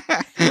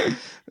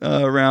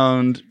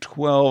 Around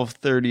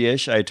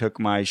 12:30-ish, I took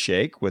my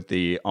shake with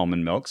the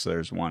almond milk. So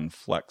there's one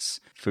flex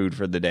food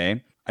for the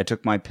day. I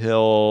took my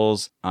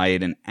pills. I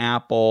ate an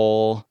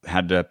apple,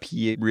 had to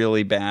pee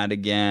really bad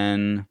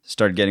again.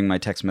 Started getting my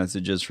text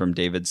messages from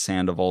David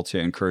Sandoval to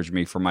encourage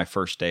me for my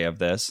first day of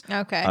this.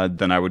 Okay.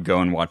 Then I would go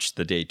and watch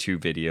the day 2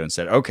 video and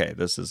said, okay,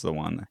 this is the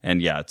one.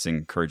 And yeah, it's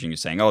encouraging you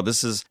saying, oh,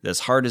 this is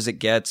as hard as it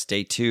gets,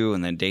 day 2.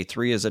 And then day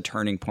 3 is a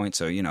turning point.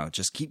 So,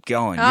 just keep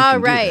going. You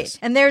can do this.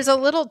 And there's a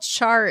little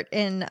chart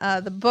in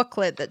the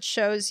booklet that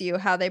shows you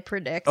how they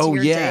predict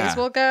your days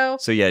will go.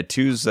 So yeah,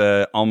 2's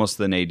almost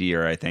the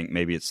nadir, I think.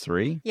 Maybe it's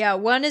 3. Yeah,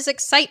 1 is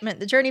excitement.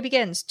 The journey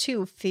begins.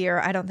 2, fear.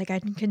 I don't think I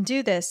can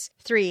do this.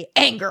 3,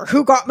 anger.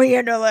 Who got me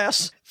into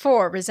this?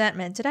 4,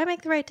 resentment. Did I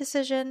make the right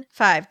decision?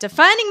 5,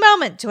 defining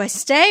moment. Do I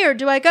stay or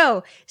do I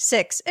go?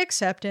 6,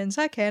 acceptance.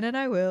 I can and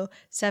I will.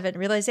 7,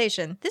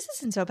 realization. This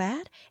isn't so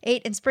bad.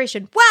 8,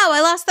 inspiration. Wow,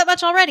 I lost that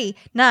much already.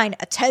 9,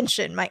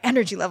 attention. My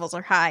energy levels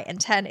are high. And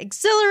 10,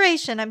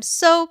 exhilaration. I'm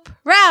so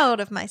proud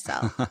of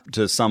myself.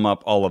 To sum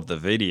up all of the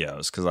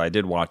videos, because I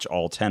did watch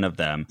all 10 of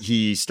them,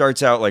 he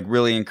starts out like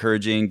really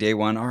encouraging. Day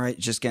 1, all right,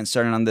 just getting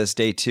started on this.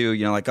 Day 2,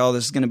 like, oh,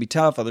 this is going to be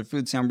tough. Other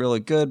foods sound really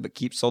good, but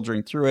keep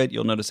soldiering through it.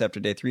 You'll notice after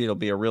day 3, it'll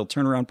be a real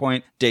turnaround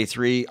point. Day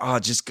 3,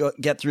 just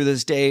get through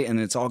this day and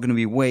it's all going to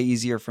be way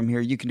easier from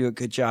here. You can do a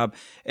good job.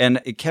 And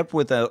it kept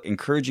with an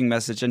encouraging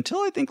message until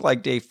I think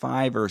like day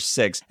 5 or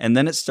 6. And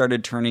then it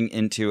started turning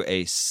into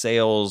a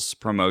sales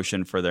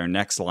promotion for their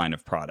next line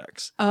of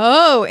products.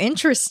 Oh,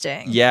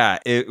 interesting. Yeah,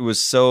 it was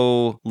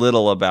so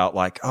little about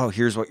like, oh,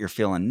 here's what you're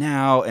feeling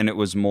now. And it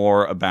was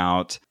more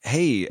about,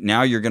 hey,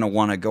 now you're going to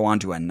want to go on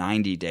to a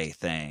 90-day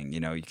thing.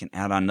 You can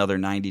add on another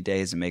 90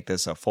 days and make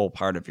this a full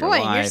part of your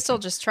life. Boy, you're still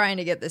just trying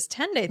to get this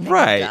 10-day thing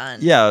done.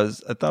 Yeah,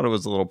 I thought it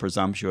was a little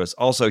presumptuous.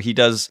 Also, he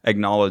does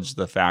acknowledge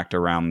the fact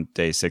around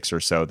day 6 or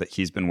so that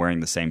he's been wearing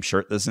the same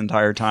shirt this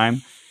entire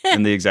time.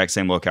 In the exact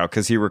same locale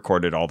because he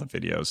recorded all the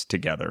videos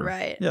together.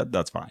 Right. Yeah,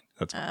 that's fine.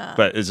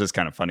 But it's just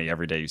kind of funny.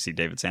 Every day you see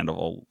David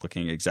Sandoval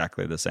looking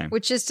exactly the same.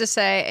 Which is to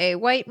say a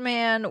white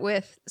man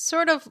with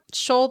sort of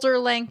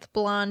shoulder-length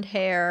blonde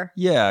hair.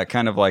 Yeah,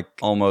 kind of like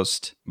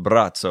almost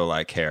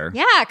Brazzo-like hair.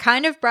 Yeah,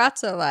 kind of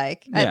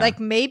Brazzo-like. Yeah. Like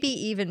maybe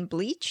even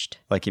bleached.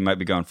 Like he might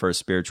be going for a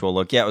spiritual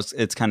look. Yeah,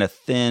 it's kind of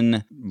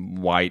thin,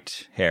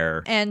 white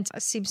hair. And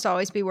seems to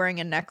always be wearing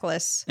a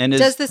necklace. And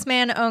does this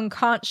man own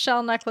conch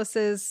shell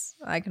necklaces?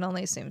 I can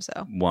only assume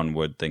so. One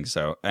would think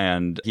so.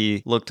 And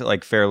he looked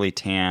like fairly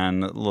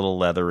tan, a little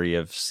leathery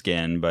of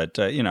skin, but,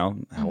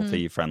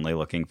 healthy, friendly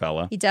looking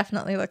fella. He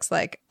definitely looks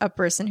like a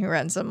person who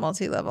runs a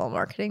multi-level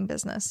marketing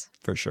business.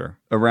 For sure.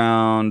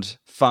 Around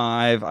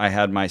 5, I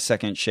had my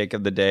second shake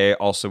of the day,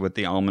 also with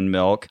the almond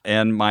milk,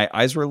 and my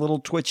eyes were a little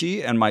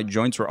twitchy and my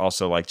joints were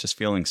also like just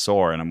feeling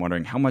sore. And I'm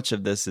wondering how much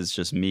of this is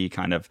just me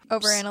kind of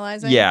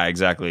overanalyzing. Yeah,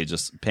 exactly.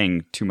 Just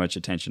paying too much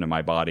attention to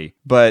my body.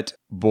 But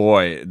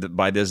boy,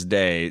 by this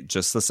day,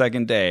 just the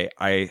second day,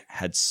 I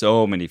had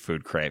so many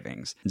food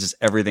cravings. Just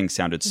everything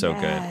sounded so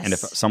good. And if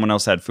someone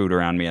else had food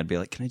around me, I'd be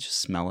like, can I just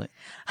smell it?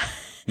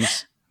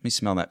 Let me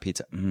smell that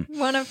pizza.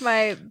 One of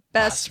my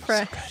best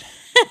friends.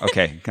 So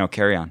okay, now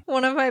carry on.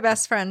 One of my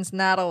best friends,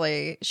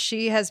 Natalie,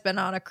 she has been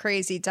on a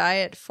crazy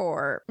diet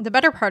for the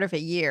better part of a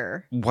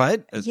year.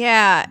 What?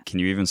 Yeah. Can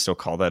you even still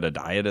call that a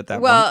diet at that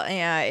point? Well,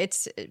 yeah,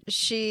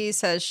 she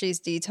says she's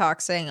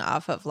detoxing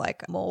off of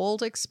like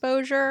mold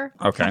exposure.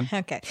 Okay.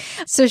 Okay.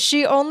 So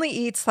she only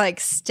eats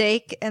like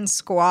steak and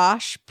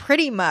squash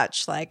pretty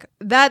much. Like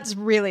that's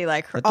really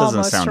like her, that doesn't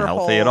almost sound her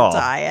healthy whole at all.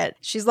 diet.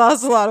 She's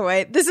lost a lot of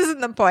weight. This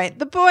isn't the point.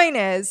 The point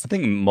is, I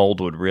think mold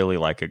would really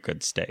like a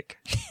good steak.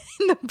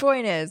 the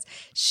point is,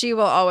 she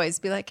will always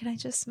be like, can I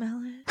just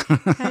smell it?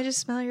 Can I just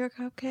smell your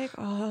cupcake?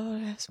 Oh,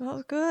 that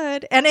smells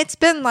good. And it's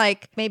been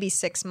like maybe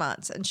 6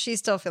 months and she's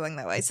still feeling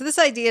that way. So this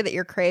idea that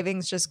your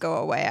cravings just go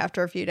away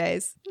after a few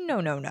days,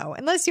 no.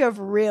 Unless you have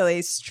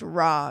really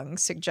strong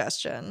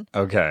suggestion.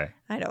 Okay.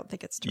 I don't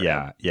think it's true.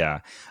 Yeah.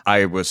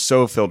 I was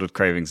so filled with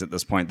cravings at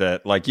this point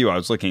that, like you, I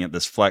was looking at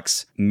this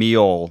Flex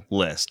meal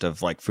list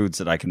of like foods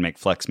that I can make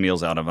Flex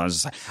meals out of. I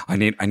was just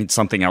like, I need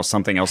something else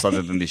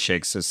other than these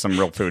shakes, some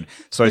real food.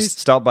 So I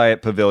stopped by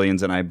at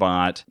Pavilions and I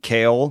bought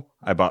kale.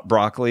 I bought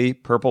broccoli,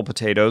 purple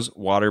potatoes,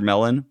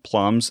 watermelon,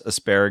 plums,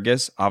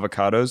 asparagus,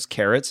 avocados,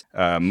 carrots,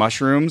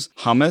 mushrooms,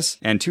 hummus,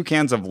 and 2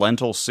 cans of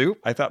lentil soup.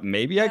 I thought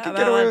maybe I could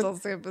get away with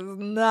lentil soup is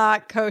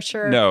not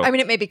kosher. No. I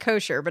mean, it may be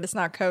kosher, but it's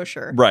not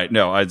kosher. Right.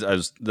 No,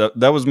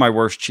 that was my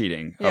worst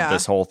cheating of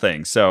this whole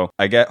thing. So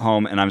I get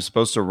home and I'm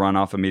supposed to run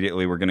off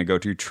immediately. We're going to go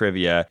to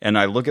trivia. And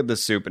I look at the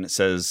soup and it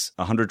says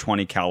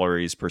 120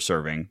 calories per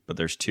serving, but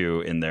there's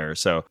 2 in there.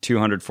 So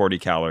 240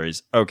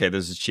 calories. Okay,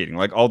 this is cheating.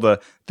 Like all the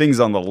things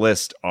on the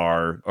list are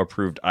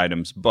approved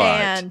items,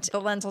 but and the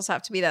lentils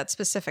have to be that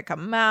specific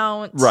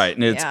amount, right?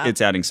 And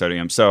it's adding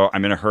sodium, so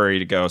I'm in a hurry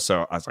to go.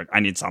 So I was like, I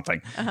need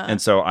something, and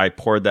so I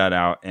poured that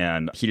out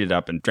and heated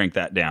up and drank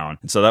that down.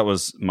 And so that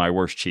was my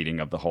worst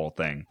cheating of the whole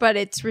thing. But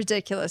it's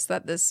ridiculous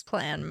that this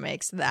plan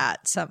makes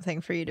that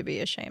something for you to be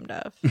ashamed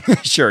of.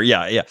 Sure,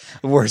 yeah.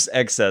 Worst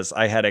excess.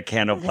 I had a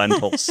can of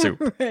lentil soup,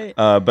 right.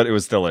 But it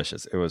was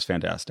delicious. It was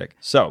fantastic.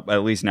 So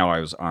at least now I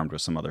was armed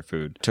with some other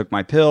food. Took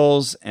my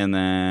pills and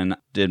then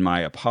did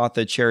my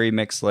apothecary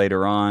mix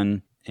later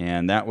on,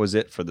 and that was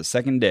it for the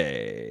second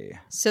day.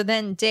 So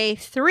then day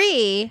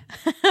 3,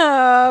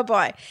 oh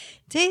boy,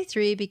 day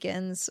 3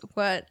 begins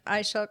what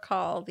I shall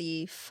call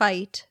the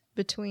fight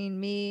between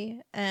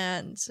me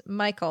and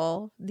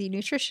Michael, the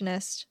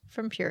nutritionist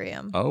from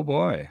Purium. Oh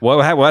boy.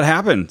 What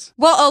happened?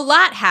 Well, a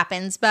lot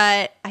happens,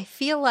 but I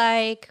feel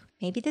like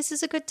maybe this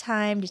is a good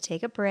time to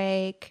take a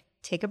break,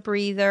 take a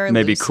breather.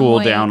 Maybe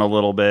cool down a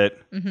little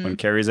bit when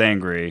Carrie's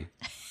angry.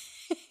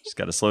 She's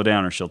got to slow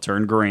down or she'll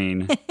turn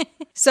green.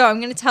 So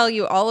I'm going to tell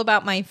you all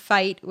about my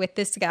fight with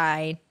this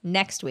guy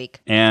next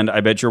week. And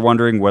I bet you're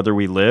wondering whether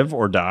we live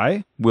or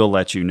die. We'll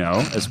let you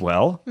know as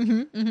well.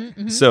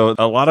 So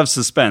a lot of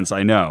suspense,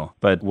 I know.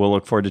 But we'll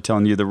look forward to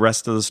telling you the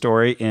rest of the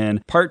story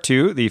in part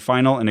 2, the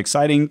final and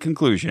exciting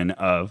conclusion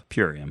of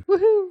Purium.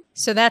 Woohoo!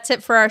 So that's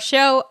it for our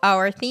show.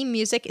 Our theme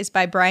music is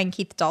by Brian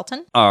Keith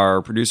Dalton.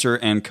 Our producer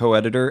and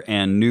co-editor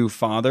and new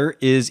father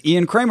is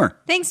Ian Kramer.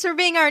 Thanks for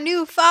being our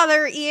new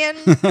father, Ian.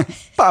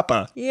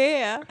 Papa.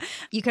 Yeah.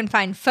 You can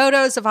find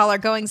photos of all our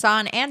goings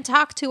on and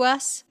talk to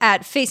us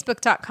at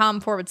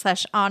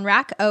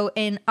facebook.com/onrac,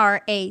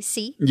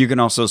 ONRAC. You can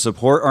also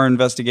support our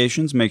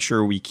investigations. Make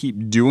sure we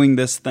keep doing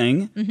this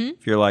thing.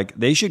 If you're like,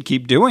 they should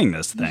keep doing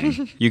this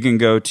thing, you can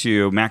go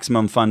to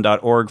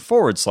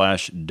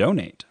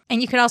MaximumFun.org/donate.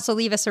 And you can also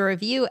leave us a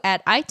review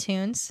at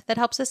iTunes that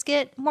helps us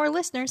get more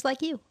listeners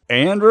like you.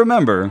 And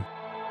remember,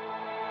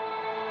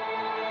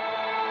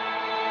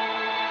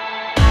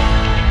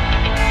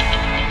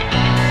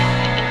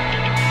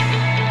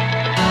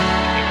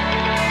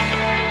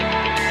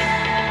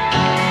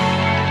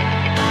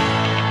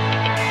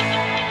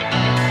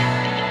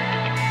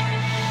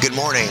 Good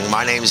morning.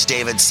 My name is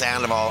David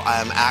Sandoval.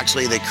 I'm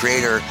actually the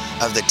creator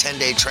of the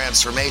 10-day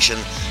transformation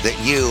that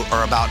you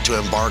are about to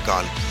embark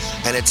on.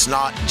 And it's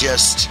not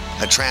just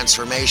a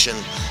transformation,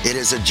 it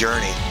is a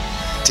journey.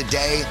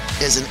 Today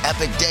is an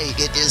epic day.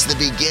 It is the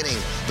beginning,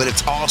 but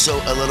it's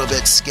also a little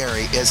bit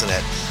scary, isn't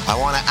it? I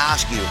want to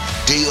ask you,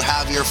 do you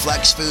have your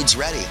Flex Foods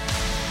ready?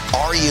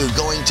 Are you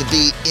going to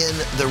be in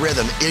the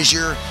rhythm? Is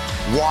your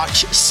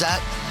watch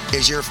set?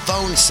 Is your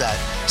phone set?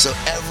 So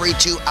every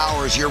 2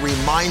 hours, you're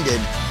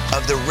reminded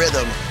of the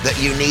rhythm that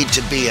you need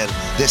to be in.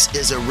 This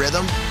is a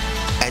rhythm,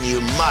 and you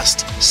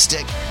must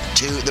stick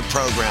to the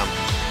program.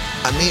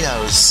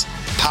 Aminos,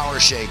 Power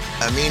Shake.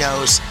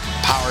 Aminos,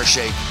 Power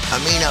Shake.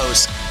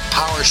 Aminos,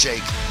 Power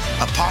Shake.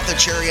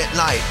 Apothecary at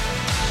night,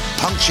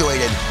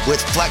 punctuated with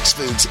Flex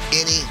Foods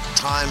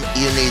anytime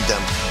you need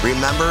them.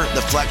 Remember,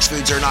 the Flex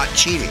Foods are not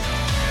cheating.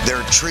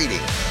 They're treating.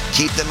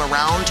 Keep them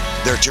around.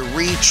 They're to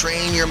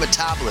retrain your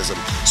metabolism.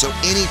 So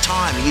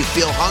anytime you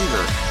feel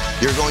hunger,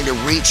 you're going to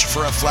reach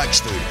for a Flex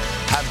Food.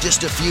 Have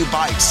just a few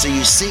bites so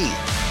you see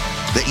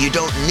that you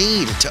don't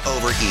need to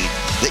overeat,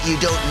 that you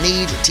don't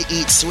need to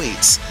eat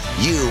sweets.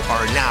 You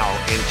are now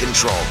in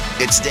control.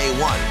 It's day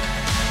 1,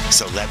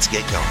 so let's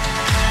get going.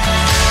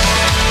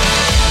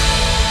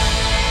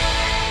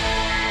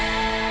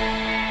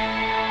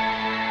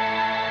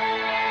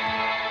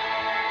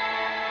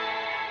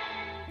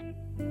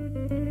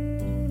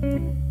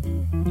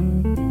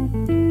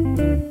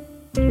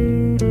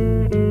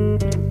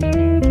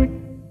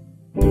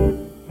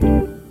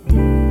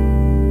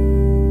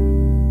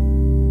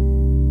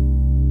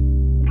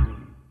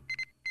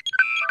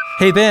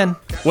 Hey, Ben.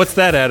 What's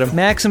that, Adam?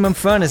 Maximum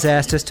Fun has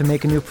asked us to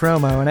make a new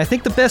promo, and I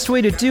think the best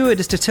way to do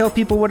it is to tell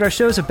people what our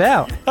show's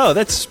about. Oh,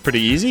 that's pretty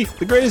easy.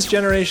 The Greatest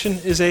Generation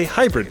is a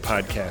hybrid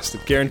podcast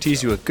that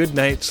guarantees you a good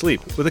night's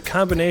sleep with a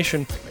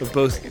combination of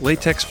both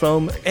latex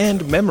foam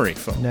and memory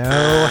foam. No,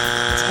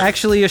 it's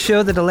actually a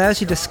show that allows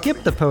you to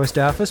skip the post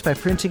office by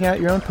printing out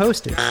your own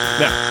postage.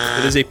 No,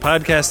 it is a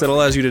podcast that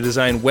allows you to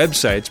design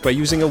websites by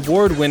using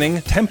award-winning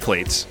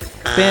templates.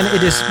 Ben,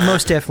 it is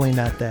most definitely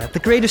not that. The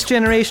Greatest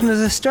Generation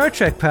is a Star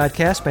Trek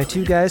podcast by two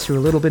two guys who are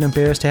a little bit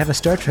embarrassed to have a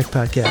Star Trek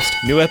podcast.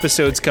 New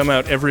episodes come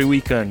out every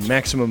week on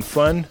Maximum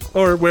Fun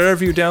or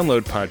wherever you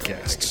download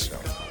podcasts.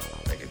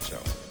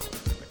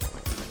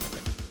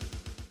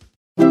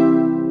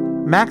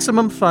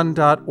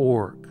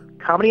 MaximumFun.org.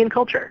 Comedy and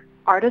culture.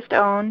 Artist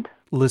owned.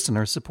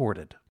 Listener supported.